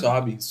into.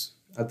 wasabi's?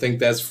 I think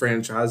that's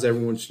franchise.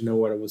 Everyone should know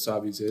what a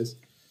wasabi's is.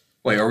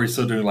 Wait, are we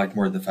still doing like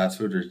more of the fast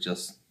food or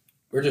just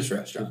We're just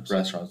restaurants.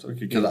 restaurants? Okay,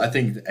 because I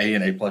think A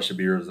and A plus should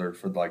be reserved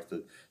for like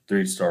the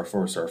 3-star,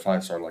 4-star,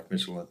 5-star, like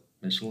Michelin.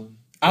 We've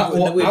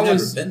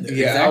never been there.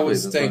 Yeah, I Exactly,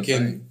 was that's what I'm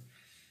thinking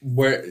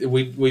where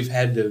we've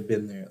had to have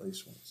been there at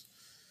least once.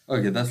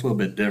 Okay, that's a little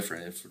bit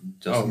different. If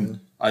just Oh.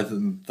 I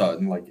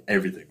thought like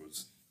everything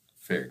was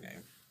fair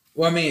game.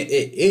 Well, I mean,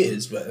 it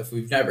is, but if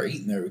we've never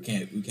eaten there, we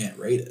can't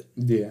rate it.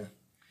 Yeah.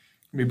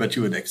 I mean, but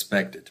you would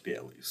expect it to be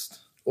at least.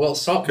 Well,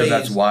 Salt 'Cause Bay's,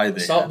 that's why they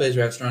Salt have- Bay's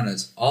restaurant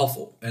is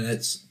awful, and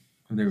it's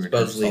I've never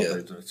Supposedly heard of a-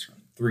 Salt Bae's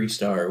restaurant.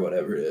 3-star or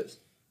whatever it is.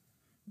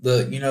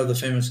 The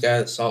famous guy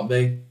at Salt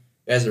Bay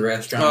has a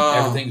restaurant.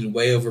 Oh. Everything's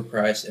way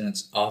overpriced, and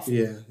it's awful.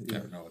 Yeah. I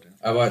have no idea.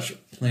 I watch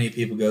plenty of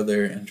people go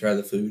there and try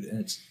the food, and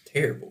it's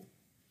terrible.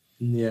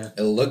 Yeah.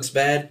 It looks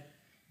bad.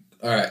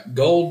 All right,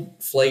 gold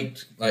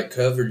flaked like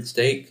covered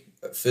steak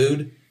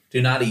food.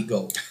 Do not eat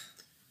gold.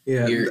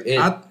 Yeah.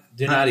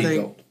 Do not eat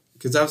think- gold.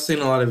 Because I've seen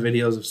a lot of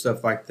videos of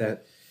stuff like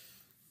that.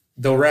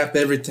 They'll wrap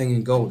everything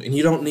in gold, and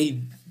you don't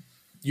need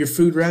your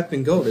food wrapped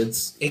in gold.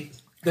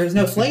 There's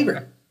no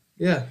flavor.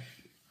 Yeah.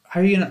 How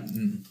are you gonna?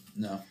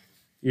 No.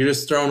 You're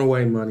just throwing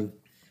away money.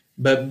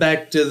 But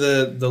back to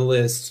the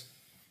list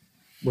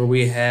where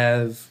we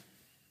have,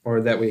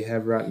 or that we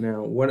have right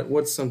now.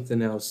 What's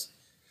something else?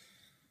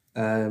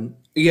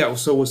 Yeah.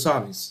 So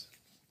wasabi's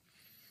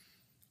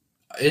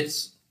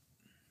It's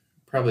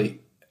probably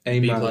A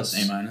B minus.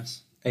 plus, A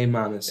minus. A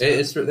minus.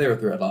 It's there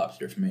with Red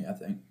Lobster for me. I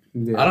think.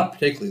 Yeah. I don't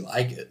particularly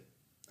like it.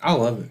 I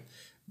love it,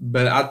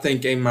 but I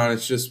think A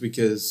minus just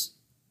because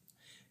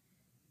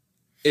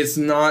it's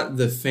not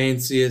the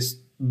fanciest.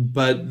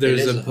 But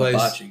there's it is a place.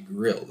 hibachi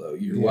grill though.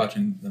 You're Yeah.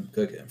 watching them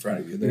cook it in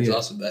front of you. There's Yeah.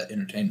 also that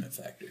entertainment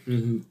factor.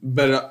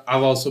 But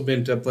I've also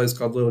been to a place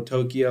called Little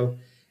Tokyo,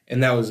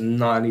 and that was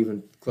not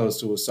even close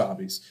to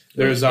wasabi's.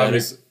 There's better?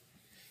 obviously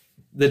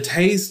the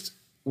taste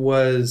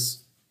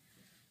was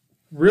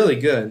really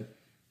good,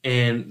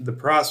 and the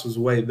price was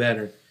way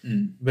better.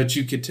 Mm. But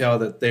you could tell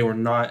that they were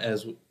not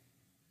as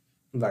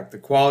the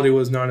quality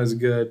was not as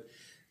good.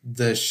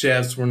 The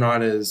chefs were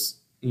not as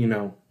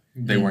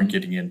They weren't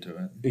getting into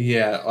it.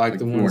 yeah like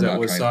the we ones were at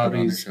not trying to put on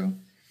a wasabi's. show.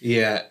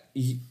 Yeah,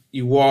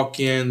 you walk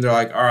in, they're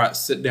like, all right,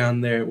 sit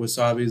down there at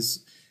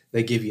Wasabi's.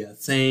 They give you a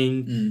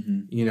thing,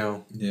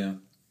 Mm-hmm. Yeah.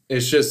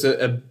 It's just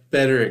a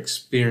better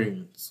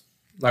experience.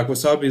 Like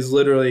Wasabi's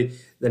literally,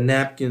 the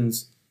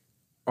napkins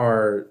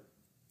are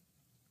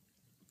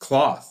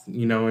cloth,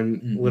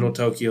 in Little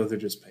Tokyo, they're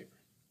just paper.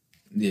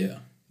 Yeah.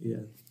 Yeah.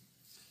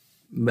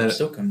 I'm But,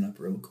 still coming up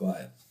real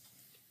quiet.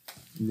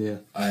 yeah.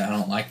 I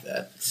don't like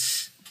that.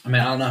 I mean,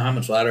 I don't know how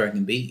much louder I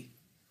can be.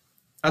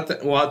 I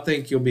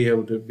think you'll be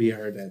able to be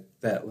heard at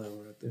that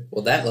level right there.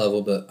 Well, that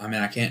level, but I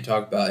mean, I can't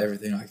talk about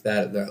everything like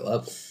that at that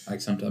level.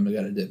 Like sometimes I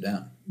got to dip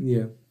down.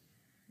 Yeah.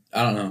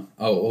 I don't know.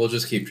 Oh, we'll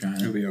just keep trying.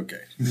 It'll be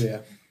okay.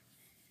 Yeah.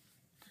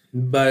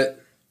 But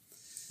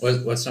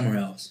What's somewhere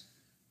else?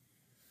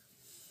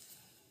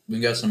 We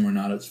can go somewhere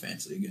not as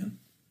fancy again.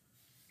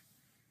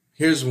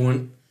 here's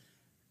one.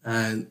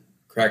 And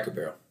Cracker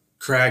Barrel.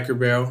 Cracker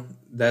Barrel,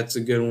 that's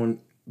a good one,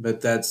 but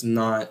that's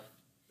not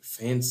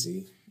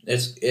fancy.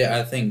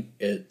 I think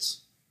it's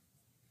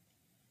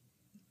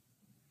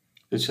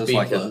just B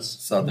like a plus.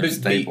 Southern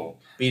staple.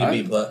 B to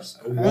B plus.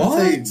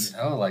 What?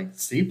 No, like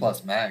C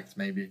plus max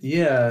maybe.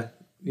 Yeah.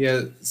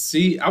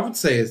 C. I would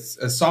say it's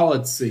a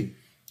solid C.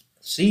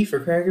 C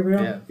for Cracker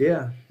Barrel?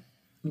 Yeah.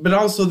 But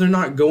also, they're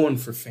not going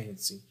for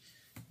fancy.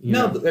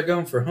 But they're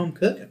going for home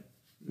cooking.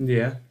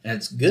 Yeah. And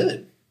it's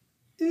good.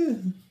 Yeah.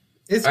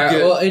 It's All right,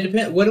 good. well, it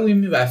depends. What do we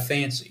mean by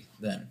fancy,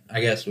 then? I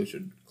guess we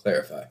should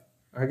clarify.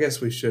 I guess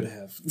we should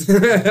have.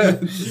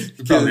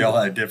 Probably all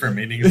had different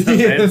meanings. Of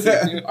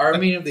fancy. Our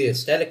meaning of the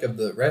aesthetic of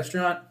the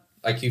restaurant,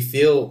 like you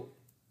feel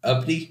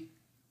uppity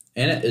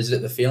in it. Is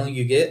it the feeling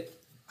you get?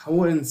 I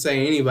wouldn't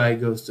say anybody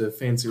goes to a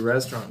fancy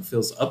restaurant and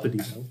feels uppity,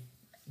 though.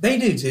 They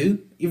do,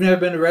 too. You've never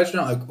been to a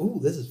restaurant like, ooh,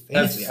 this is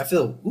fancy. I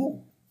feel,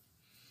 ooh.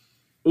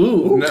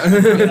 Ooh. No.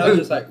 You know,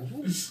 just like,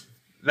 ooh.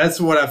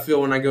 That's what I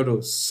feel when I go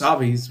to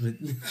Sabi's.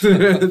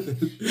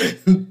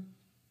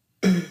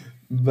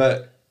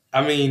 But,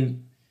 I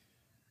mean,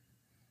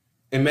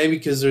 and maybe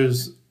because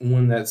there's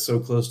one that's so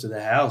close to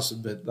the house,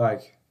 but,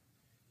 like,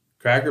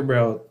 Cracker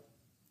Barrel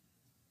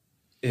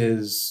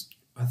is...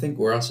 I think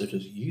we're also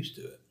just used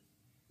to it.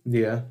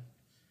 Yeah.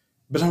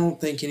 But I don't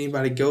think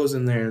anybody goes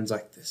in there and is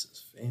like, this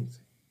is fancy.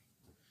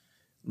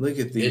 Look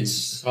at these. It's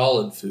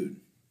solid food.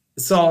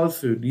 Solid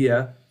food,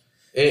 yeah.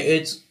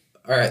 It's,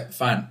 all right,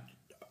 fine.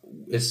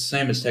 It's the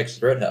same as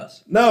Texas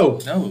Roadhouse. No.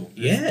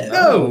 Yeah.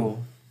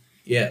 No.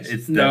 Yes.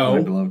 It's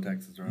definitely below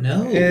Texas Roadhouse.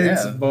 No.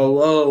 It's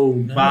below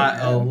No, by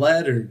yeah. a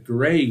letter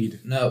grade.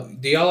 No.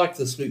 Do y'all like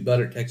the sweet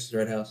butter Texas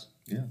Roadhouse?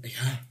 Yeah.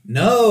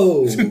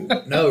 No.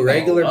 No,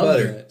 regular I love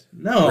butter. it.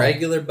 No.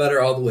 Regular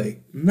butter all the way.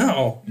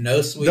 No.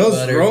 No sweet Those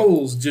butter.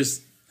 rolls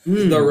just...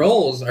 The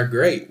rolls are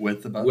great.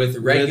 With the butter. With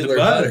regular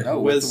butter. butter. No,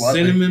 with with the butter.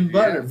 cinnamon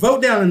butter. Yeah.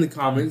 Vote down in the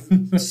comments.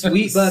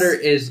 Sweet butter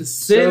is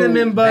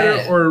cinnamon so butter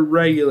bad. or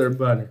regular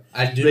butter.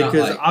 I do Because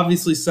not like.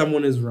 obviously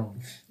someone is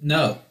wrong.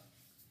 No.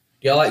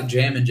 Do y'all like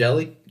jam and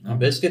jelly on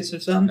biscuits or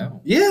something? No.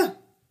 Yeah.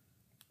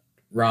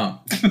 Wrong.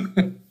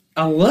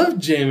 I love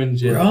jam and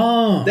jelly.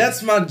 Wrong.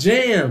 That's my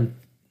jam.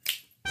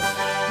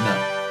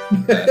 No.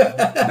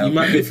 You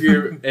might, if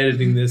you're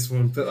editing this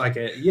one, put like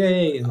a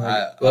yay and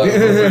like. Well,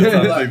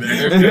 Something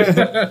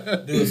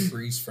do a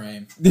freeze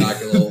frame, like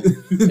a little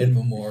in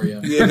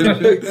memoriam.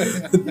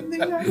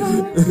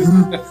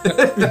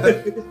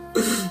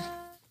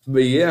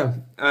 But yeah,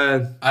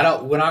 I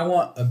don't. When I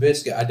want a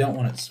biscuit, I don't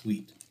want it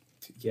sweet.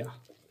 yeah.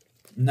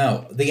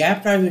 No, the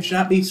appetizer should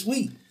not be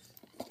sweet.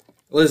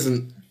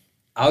 Listen,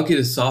 I'll get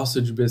a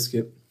sausage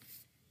biscuit,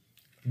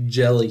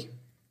 jelly.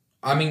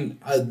 I mean,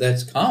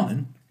 that's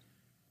common.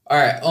 All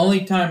right,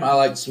 only time I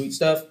like sweet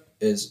stuff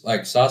is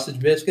like sausage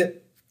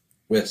biscuit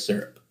with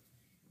syrup.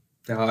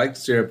 I like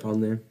syrup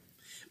on there,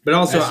 but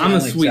also That's the I'm a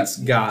only sweets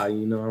exception. guy.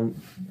 You know,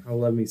 I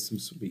love me some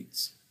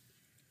sweets.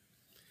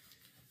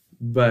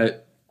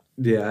 But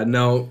yeah,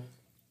 no.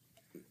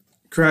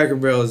 Cracker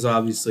Barrel is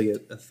obviously a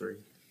 3,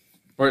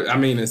 or I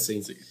mean a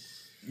C.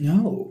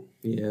 No.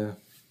 Yeah.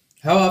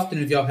 How often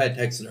have y'all had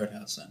Texas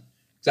Roadhouse then?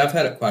 Because I've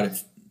had it quite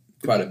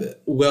a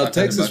bit. Well, I've had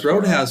a Texas bunch more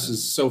Roadhouse often.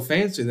 is so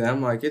fancy that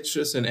I'm like, it's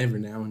just an every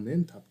now and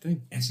then type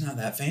thing. It's not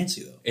that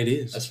fancy though. It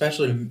is.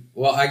 Especially,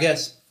 well, I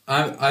guess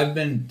I've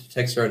been to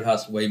Texas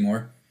Roadhouse way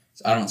more,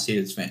 so I don't see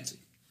it as fancy.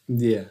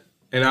 Yeah.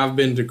 And I've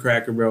been to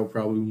Cracker Barrel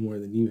probably more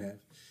than you have.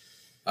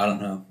 I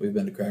don't know. We've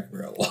been to Cracker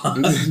Barrel a lot.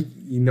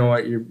 You know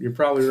what? You're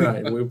probably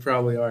right. We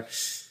probably are.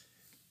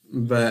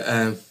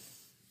 But,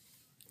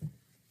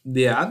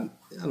 yeah,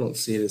 I don't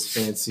see it as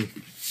fancy.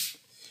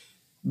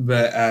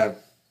 But,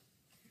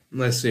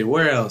 let's see.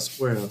 Where else?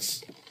 We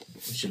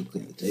should have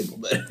cleaned the table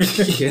better.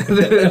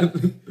 Yeah.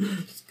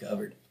 It's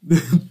covered.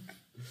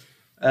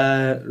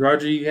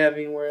 Roger, you have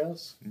anywhere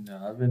else?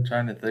 No, I've been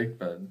trying to think,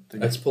 but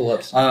Let's pull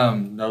up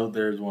some no,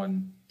 there's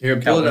one. Here,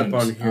 pull it up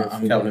Calhoun's. on here. I'm if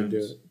you want to Calhoun's. do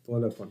it.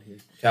 Pull it up on here.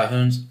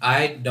 Calhoun's.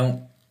 I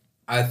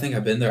think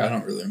I've been there. I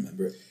don't really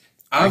remember it.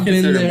 I I've been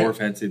consider it there. more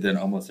fancy than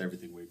almost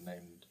everything we've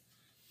named.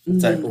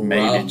 Except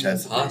maybe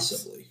Chesapeake.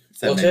 Possibly.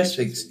 Except Well, maybe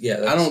Chesapeake's, yeah. I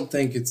That's, don't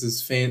think it's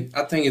as fan.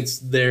 I think it's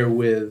there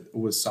with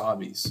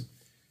wasabi's.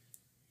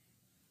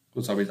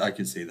 Wasabi's, I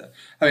can see that.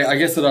 I mean, I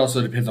guess it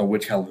also depends on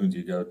which Calhoun's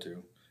you go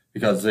to.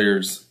 Because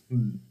there's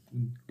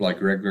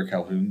like regular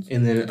Calhoun's.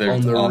 And then There's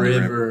on the on the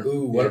river.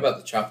 Ooh, what yeah. about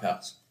the Chop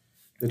House?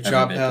 The Haven't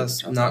Chop been to the House?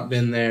 Chop Not House.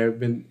 been there.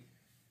 Been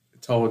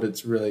told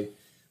it's really,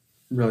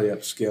 really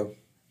upscale.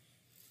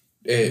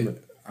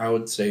 I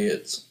would say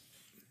it's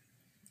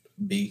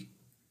B.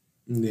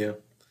 Yeah,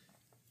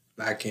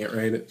 I can't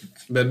rate it.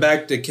 But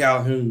back to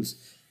Calhoun's.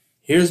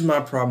 Here's my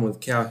problem with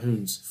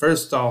Calhoun's.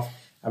 First off,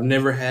 I've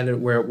never had it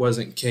where it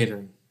wasn't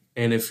catering.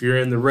 And if you're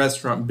in the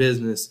restaurant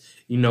business,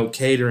 you know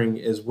catering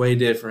is way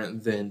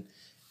different than,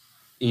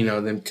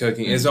 than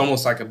cooking. It's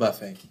almost like a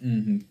buffet.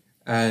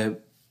 Mm-hmm.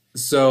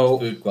 So,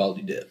 Food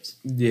quality dips,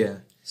 yeah.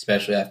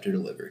 especially after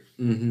delivery.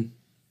 Mm-hmm.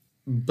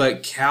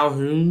 But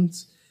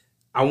Calhoun's,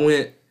 I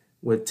went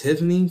with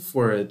Tiffany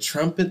for a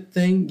trumpet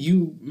thing.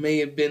 You may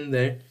have been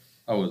there.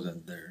 I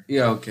wasn't there.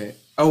 Yeah, okay.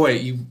 Oh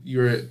wait, you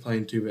were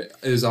playing too, but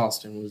it was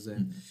Austin was there.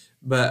 Mm-hmm.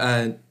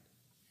 But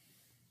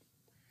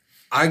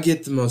I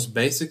get the most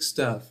basic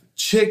stuff.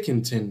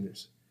 Chicken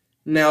tenders.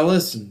 Now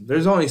listen,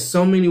 there's only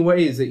so many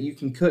ways that you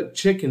can cook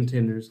chicken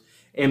tenders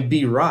and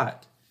be right.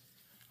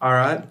 All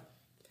right?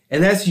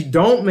 And that's you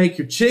don't make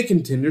your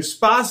chicken tenders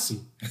spicy.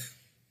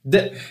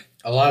 That,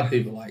 A lot of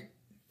people like.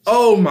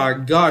 oh my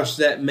gosh,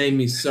 that made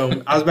me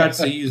so... I was about to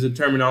say use the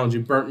terminology,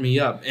 burnt me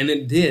up. And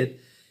it did.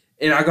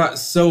 And I got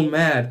so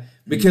mad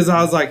because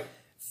I was like,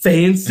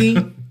 fancy?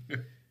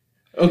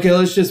 Okay,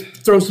 let's just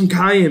throw some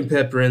cayenne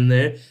pepper in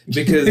there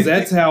because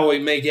that's how we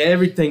make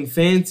everything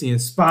fancy and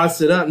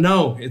spice it up.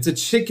 No, it's a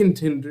chicken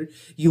tender.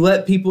 You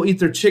let people eat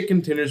their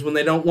chicken tenders when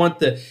they don't want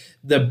the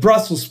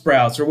Brussels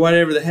sprouts or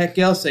whatever the heck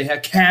else they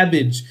have,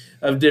 cabbage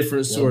of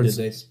different sorts.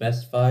 Did they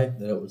specify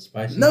that it was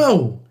spicy?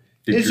 No,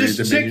 Did it's you read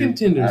just the chicken menu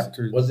tenders.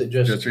 after Was it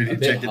just a reading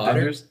bit chicken hotter?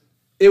 tenders?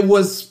 It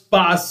was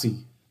spicy.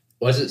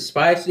 Was it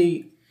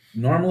spicy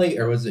normally,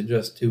 or was it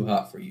just too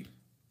hot for you?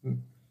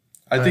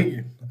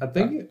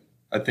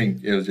 I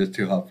think it was just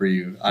too hot for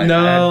you. I've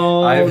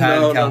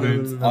had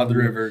Calhoun's on the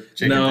river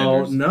chicken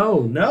tenders.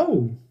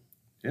 No.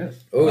 Yes.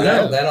 Oh, I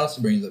that, have. that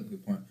also brings up a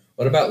good point.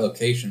 What about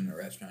location in the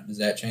restaurant? Does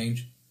that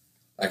change?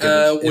 Like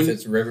if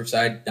it's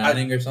riverside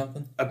dining or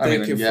something? I I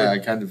think mean, if yeah, I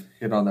kind of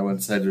hit on that one.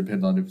 Said it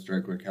depends on if it's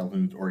regular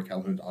Calhoun's or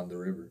Calhoun's on the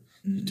river.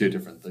 Two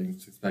different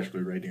things,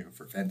 especially rating it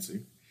for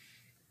fancy.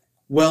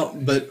 well,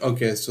 but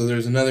okay, so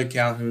there's another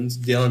Calhoun's.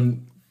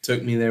 Dylan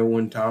took me there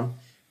one time.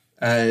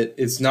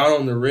 It's not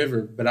on the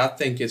river, but I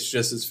think it's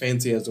just as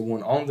fancy as the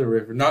one on the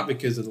river. Not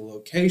because of the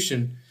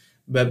location,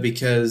 but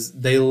because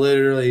they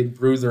literally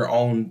brew their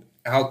own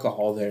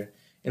alcohol there.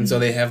 And so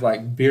they have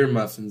like beer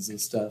muffins and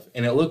stuff.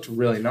 And it looked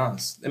really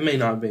nice. It may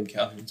not have been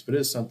Calhoun's, but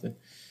it's something.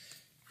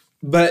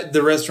 But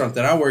the restaurant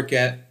that I work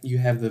at, you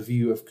have the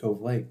view of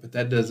Cove Lake. But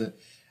it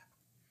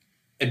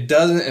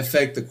doesn't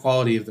affect the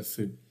quality of the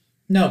food.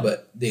 No,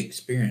 but the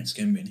experience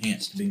can be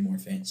enhanced to be more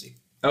fancy.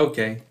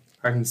 Okay,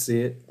 I can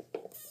see it.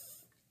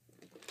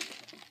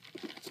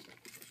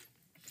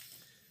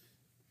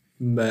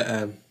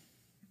 But,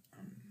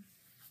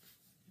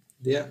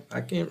 yeah,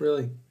 I can't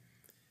really.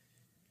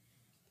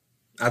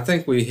 I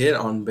think we hit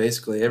on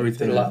basically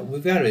everything.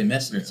 We've got to be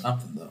missing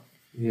something, though.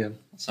 Yeah.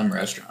 Some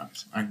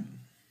restaurants. I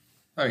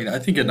mean, I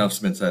think enough's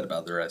been said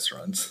about the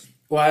restaurants.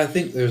 Well, I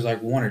think there's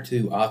like one or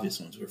two obvious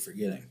ones we're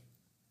forgetting.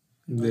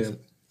 Yeah.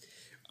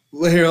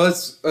 Well, here,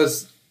 let's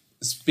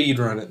speed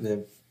run it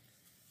then.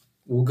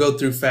 We'll go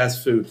through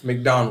fast food.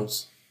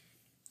 McDonald's.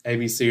 A,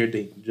 B, C, or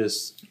D.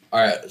 Just All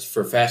right,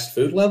 for fast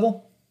food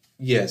level?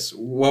 yes.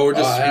 Well, we're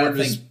I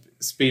just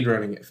speed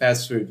running it.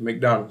 Fast food.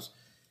 McDonald's.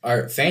 All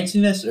right,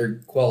 fanciness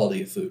or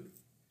quality of food?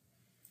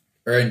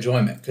 Or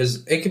enjoyment?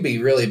 Because it could be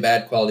really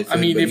bad quality food. I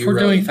mean, but if you we're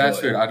really doing fast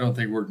enjoy food, it. I don't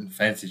think we're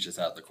fancy just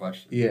out of the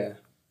question. Yeah.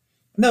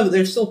 No, but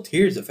there's still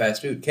tiers of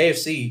fast food.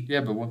 KFC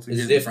Yeah, but once is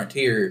again, a different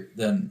tier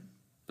than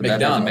but that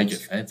doesn't make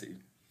McDonald's. it fancy.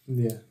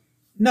 Yeah.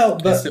 No,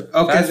 but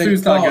Okay, Fast then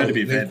food's not quality, going to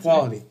be then fancy.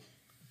 quality.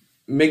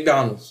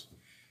 McDonald's.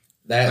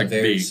 that like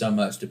varies B. so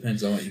much.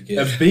 Depends on what you A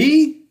get.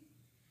 B?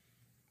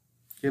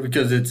 Yeah,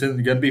 because it's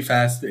going to be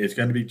fast. It's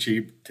going to be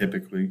cheap,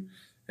 typically,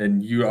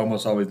 and you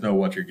almost always know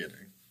what you're getting.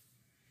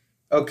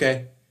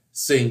 Okay.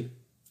 C.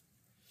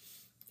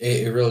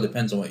 It really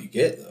depends on what you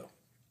get, though.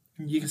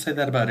 You can say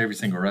that about every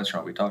single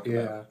restaurant we talk about.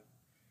 Yeah.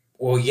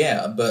 Well,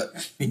 yeah, but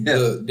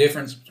the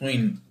difference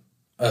between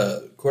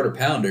a quarter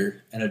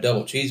pounder and a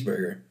double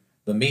cheeseburger,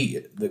 the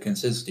meat, the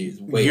consistency is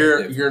way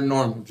different. You're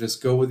normal.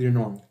 Just go with your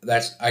normal.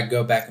 I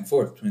go back and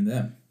forth between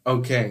them.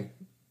 Okay.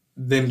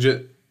 Then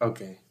just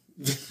okay.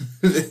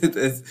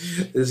 this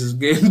is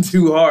getting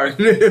too hard.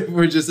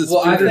 We're just a Well,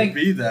 I speeder. think-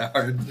 Be that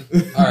hard.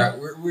 All right,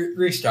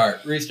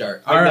 restart. All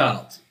right.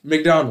 McDonald's.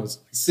 McDonald's.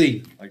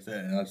 C. Like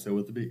that, and I'm still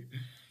with the B.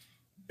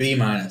 B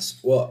minus.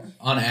 Well,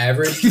 on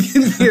average.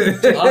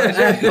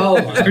 KFC. Oh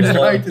my We're trying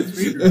lord. to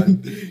speed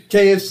run.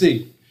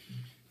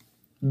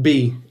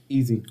 B.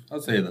 Easy.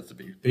 I'll say that's a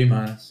B. B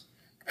minus.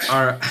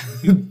 All right.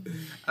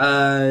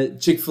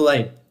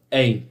 Chick-fil-A.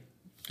 A.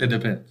 It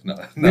depends. No.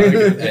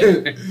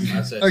 Hey,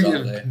 I said Okay.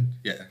 solid A.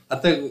 Yeah. I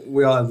think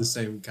we all have the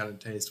same kind of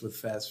taste with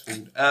fast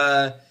food.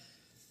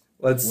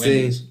 Let's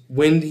Wendy's. see.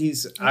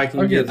 Wendy's. I can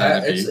I'll get get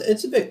that. that.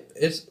 It's a bit.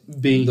 It's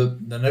B. the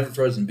never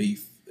frozen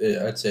beef.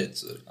 I'd say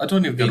it's a I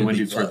don't even go to B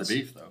Wendy's for the plus.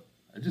 beef, though.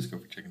 I just go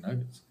for chicken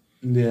nuggets.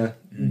 Yeah.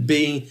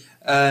 B.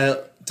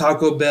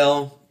 Taco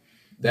Bell.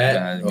 that.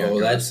 Yeah, you gotta Oh, go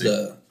that's with C.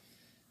 the.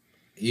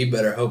 You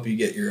better hope you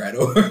get your right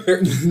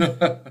order.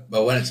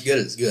 But when it's good,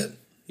 it's good.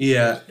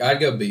 Yeah. I'd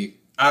go B.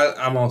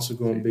 I'm also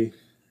going B.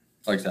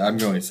 Like I said, I'm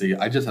going to see.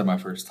 I just had my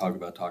first Taco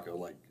Bell taco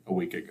like a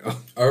week ago.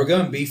 Are we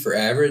going B for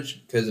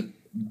average? Because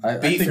I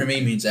B think- for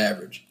me means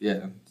average.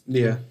 Yeah.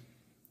 Yeah.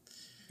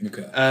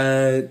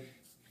 Okay.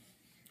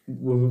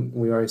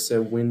 We already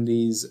said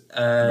Wendy's.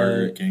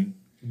 Burger King.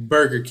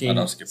 Burger King. I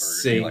don't skip Burger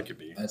C. King like a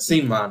B. That's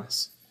C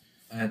minus.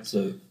 That's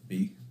a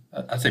B.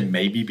 I'd say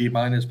maybe B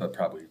minus, but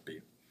probably B.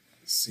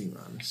 C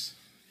minus.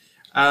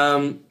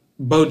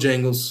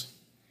 Bojangles.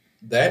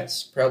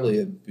 That's probably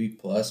a B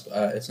plus.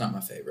 But it's not my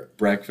favorite.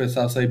 Breakfast,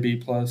 I'll say B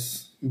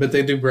plus. But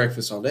they do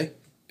breakfast all day.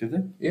 Do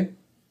they? Yeah.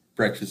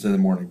 Breakfast in the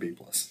morning, B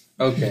plus.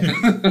 Okay.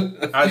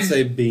 I'd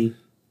say B.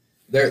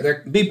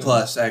 They're B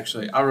plus,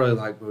 actually. I really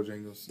like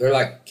Bojangles. They're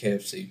like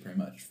KFC pretty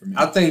much for me.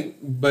 I think,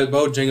 but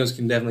Bojangles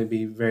can definitely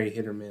be very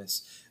hit or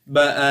miss.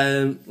 But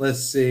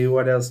let's see,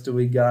 what else do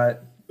we got?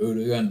 Ooh, do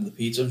we go into the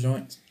pizza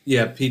joints?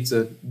 Yeah,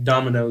 pizza,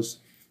 Domino's.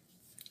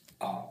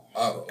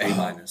 Oh, A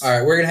minus. All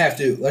right, we're gonna have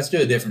to let's do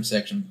a different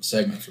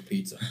segment for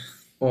pizza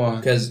Why?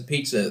 because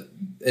pizza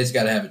it's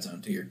got to have its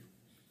own tier.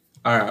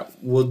 All right,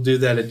 we'll do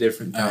that a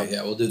different All time. right,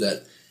 yeah, we'll do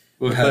that.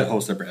 We'll have a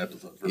whole separate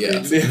episode for Yeah.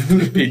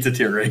 pizza. Pizza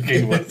tier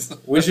ranking.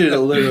 We should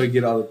literally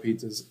get all the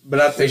pizzas. But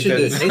I We think should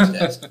do a that's, taste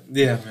test.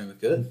 yeah, I mean, we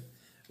could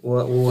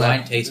we'll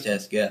blind taste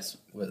test. Guess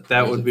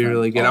that would be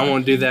really good. I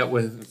want to do that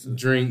with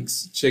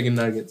drinks, chicken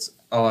nuggets,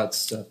 all that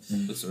stuff.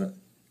 That's right.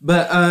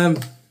 But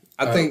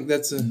I think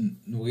that's a.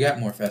 We got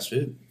more fast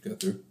food to go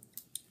through.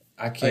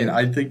 I I can't. mean,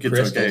 I think it's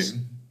Crystals.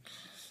 okay.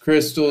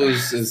 Crystal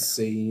is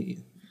C.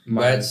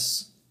 minus.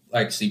 That's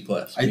like C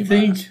plus. I B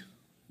think minus.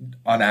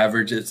 on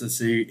average it's a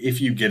C. If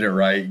you get it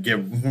right, get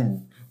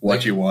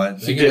what you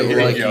want. You get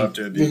lucky. You up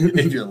to it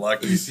if you're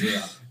lucky.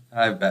 Yeah.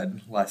 I have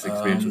bad last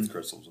experience with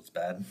crystals. It's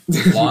bad.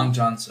 Long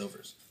John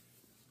Silver's.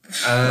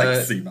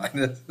 Like C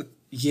minus.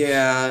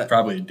 Yeah.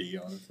 Probably a D,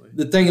 honestly.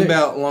 The thing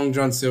about Long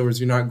John Silver's,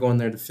 you're not going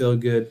there to feel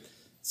good.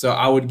 So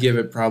I would give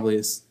it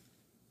probably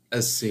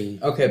a C.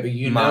 Okay, but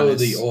you know Minus.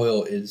 the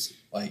oil is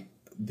like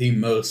the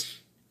most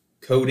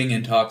coating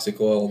and toxic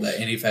oil that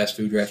any fast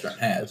food restaurant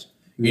has.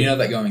 You know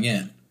that going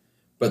in,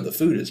 but the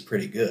food is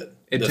pretty good.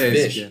 It the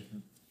tastes fish,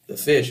 good. The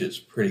fish is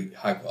pretty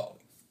high quality.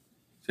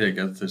 So I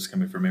guess this is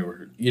coming from me.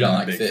 We're You don't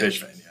not like a big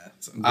fish. fan, yeah.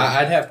 So,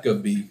 I'd have to go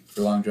B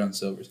for Long John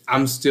Silver's.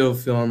 I'm still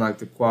feeling like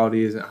the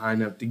quality isn't high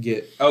enough to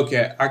get.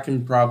 Okay, I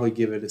can probably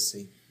give it a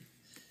C.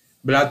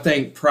 But I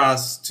think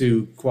price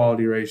to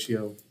quality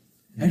ratio,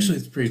 actually,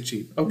 it's pretty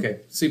cheap. Okay,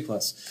 C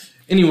plus.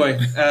 Anyway,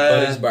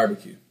 Buddy's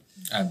Barbecue.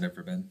 I've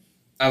never been.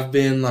 I've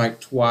been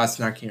like twice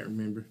and I can't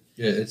remember.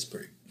 Yeah, it's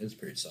pretty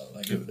solid.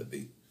 I give it a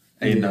B.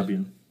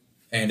 A&W.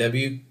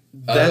 A&W.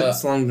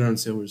 That's Long John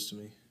Silver's to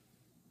me.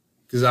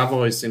 Because I've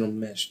always seen them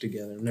meshed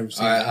together. I've never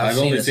seen I've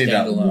seen only a seen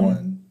that standalone.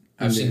 one.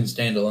 I've seen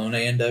standalone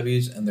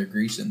A&Ws, and they're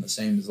greasing the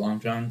same as Long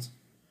John's.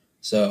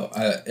 So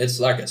it's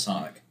like a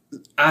Sonic.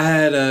 I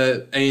had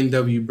a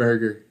A&W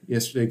burger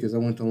yesterday because I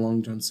went to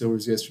Long John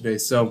Silver's yesterday.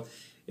 So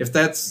if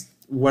that's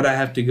what I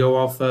have to go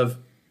off of,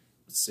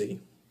 let's see.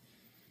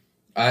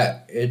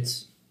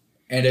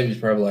 A&W's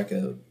probably like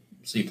a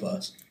C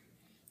plus.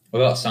 What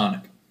about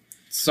Sonic?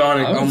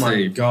 Sonic, I would oh my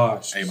say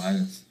gosh. A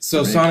minus.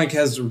 So For me. Sonic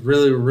has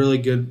really, really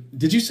good.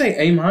 Did you say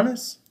A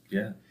minus?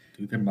 Yeah.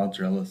 Dude, their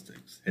mozzarella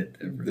sticks hit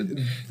different.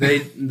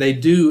 They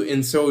do,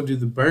 and so do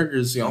the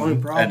burgers. The only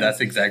problem, And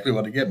that's exactly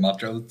what I get.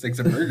 Mozzarella sticks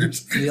and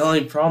burgers. the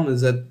only problem is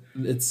that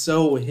it's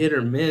so hit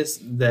or miss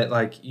that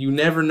like you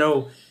never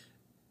know.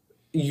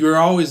 You're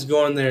always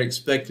going there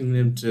expecting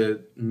them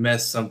to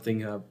mess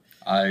something up,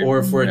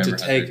 or for it to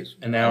take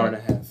an hour and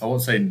a half. I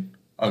won't say,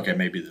 okay,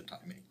 maybe the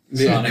timing.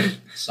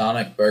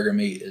 Sonic burger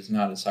meat is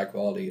not as high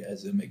quality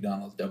as the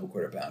McDonald's double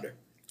quarter pounder.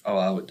 Oh,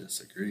 I would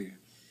disagree.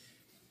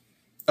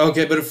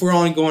 Okay, but if we're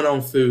only going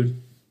on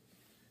food,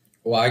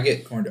 Well, I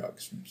get corn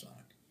dogs from Sonic.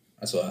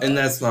 That's what I and like.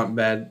 that's not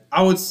bad,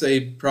 I would say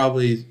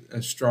probably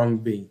a strong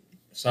B.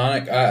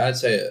 Sonic, I'd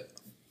say a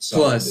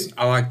solid Plus, B.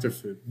 I like their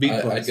food. B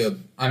plus. I'd go.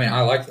 I mean,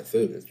 I like the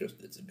food.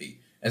 It's a B.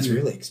 It's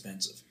really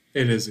expensive.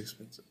 It is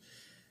expensive.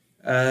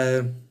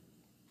 I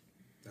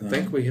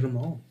think we hit them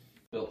all.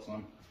 Built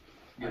some.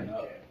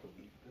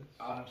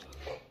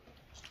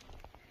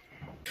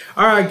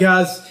 All right,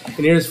 guys, and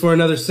here's for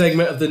another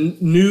segment of the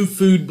New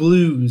Food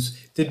Blues.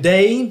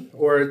 Today,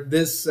 or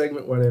this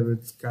segment, whatever,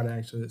 it's kind of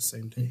actually the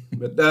same day.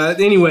 But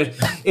anyway,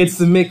 it's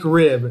the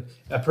McRib,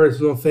 a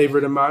personal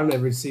favorite of mine.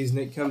 Every season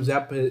it comes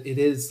out, but it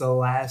is the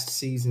last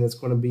season it's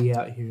going to be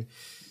out here.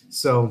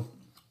 So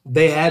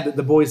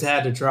the boys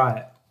had to try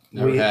it.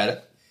 Never had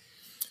it.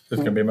 It's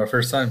going to be my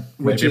first time.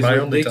 Which Maybe is my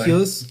only time.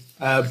 ridiculous.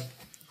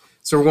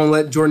 So we're going to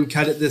let Jordan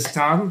cut it this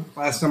time.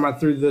 Last time I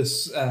threw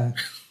this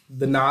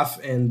the knife,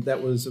 and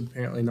that was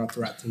apparently not the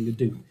right thing to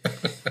do.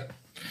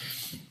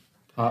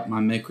 Pop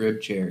my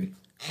McRib cherry.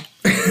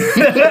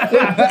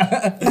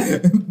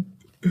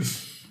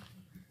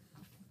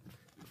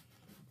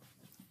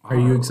 Are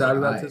you excited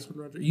about Alright. this one,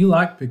 Roger? You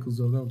like pickles,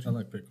 though, don't I you?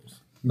 like pickles.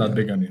 Not a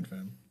big onion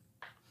fan.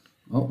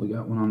 Oh, we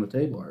got one on the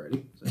table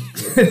already. Let's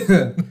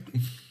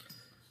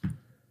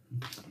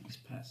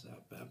pass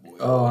that bad boy.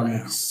 Oh, I'm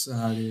around.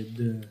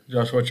 excited.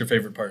 Josh, what's your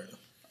favorite part?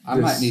 I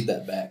might need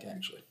that back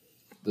actually.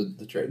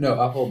 The tray. No,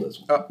 I'll hold this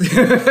one. Oh.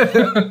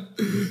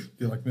 Do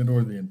you like mid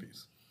or the end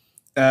piece?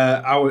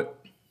 I would.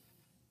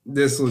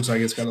 This looks like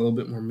it's got a little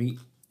bit more meat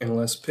and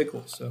less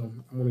pickle, so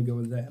I'm going to go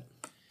with that.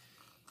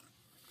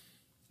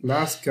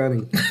 Nice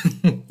cutting.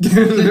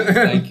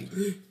 Thank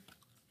you.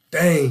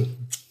 Dang.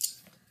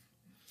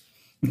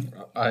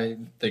 I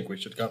think we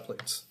should got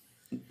plates.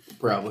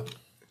 Probably.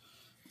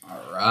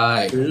 All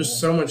right. There's just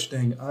so much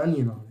dang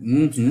onion on it.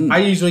 Mm-hmm. I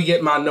usually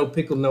get my no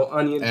pickle, no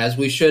onion. As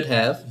we should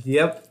have.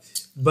 Yep.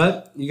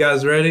 But you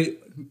guys ready?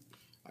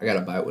 I got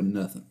a bite with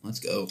nothing. Let's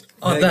go.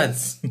 Oh,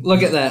 that's...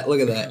 Look at that. Look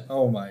at that.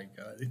 Oh, my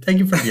God. Take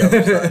it from the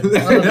other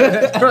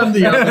side. From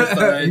the other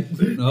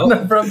side. No.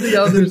 No, from the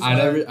other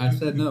side. I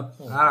said no.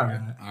 All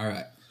right. All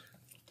right.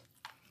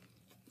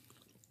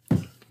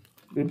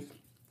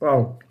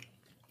 Oh,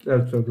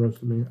 that's so gross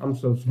to me. I'm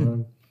so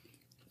sorry.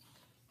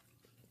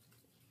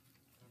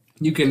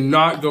 You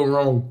cannot go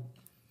wrong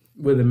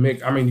with a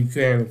mix. I mean, you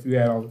can if you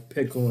add all the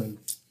pickle and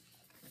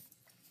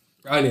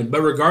onion.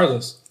 But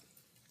regardless,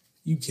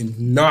 you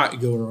cannot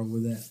go wrong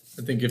with that.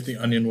 I think if the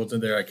onion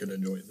wasn't there, I could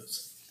enjoy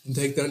this. And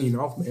take the onion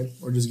off, man.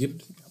 Or just give it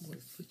to the cowboy.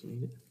 Freaking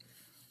eat it.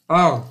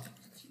 Oh.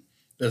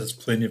 There's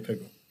plenty of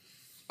pickle.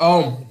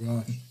 Oh, my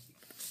gosh.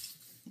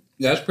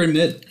 Yeah, that's pretty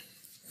mid.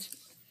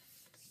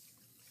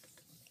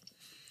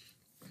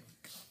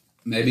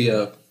 Maybe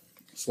a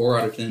 4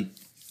 out of 10.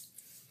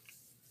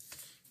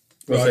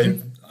 Well,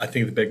 I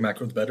think the Big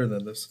Mac was better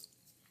than this.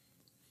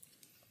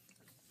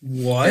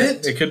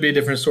 What? It could be a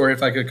different story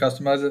if I could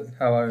customize it.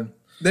 How I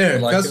There,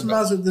 would like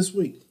customize it this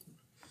week.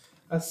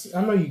 I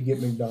know you get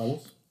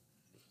McDonald's.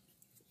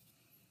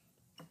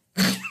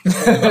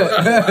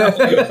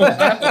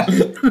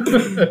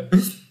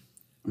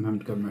 I'm having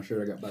to cover my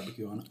shirt. I got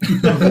barbecue on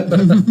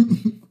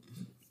it.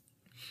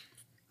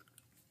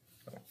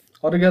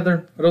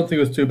 Altogether, I don't think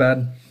it was too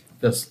bad.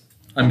 Just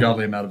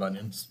ungodly amount of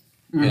onions.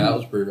 Yeah, that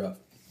was pretty rough.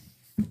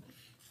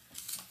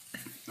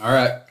 All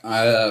right.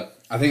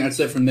 I think that's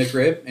it from Nick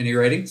Rib. Any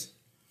ratings?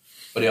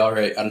 What do y'all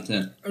rate out of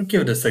 10? I'll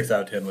give it a 6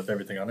 out of 10 with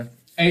everything on it.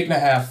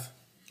 8.5.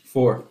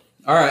 4.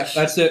 All right.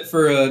 That's it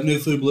for New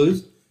Food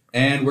Blues.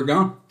 And we're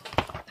gone.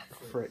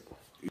 Frick.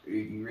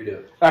 You can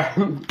redo it.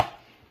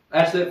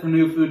 That's it for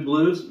New Food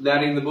Blues.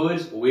 Daddy and the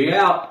boys, we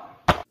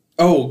out.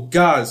 Oh,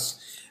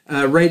 guys,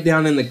 write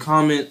down in the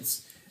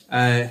comments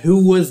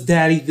who was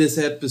Daddy this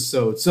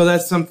episode. So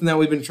that's something that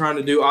we've been trying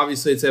to do.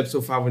 Obviously, it's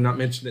episode 5. We've not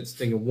mentioned it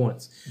stinging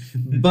once.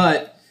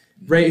 But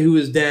rate who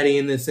was Daddy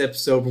in this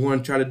episode. We're going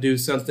to try to do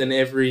something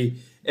every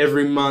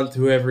month.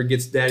 Whoever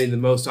gets Daddy the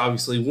most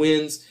obviously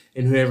wins,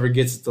 and whoever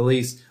gets it the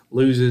least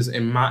loses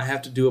and might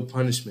have to do a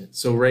punishment.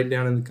 So write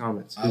down in the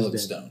comments. I look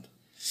stoned.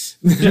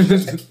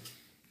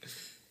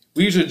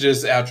 We usually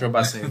just outro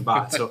by saying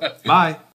bye. So, bye.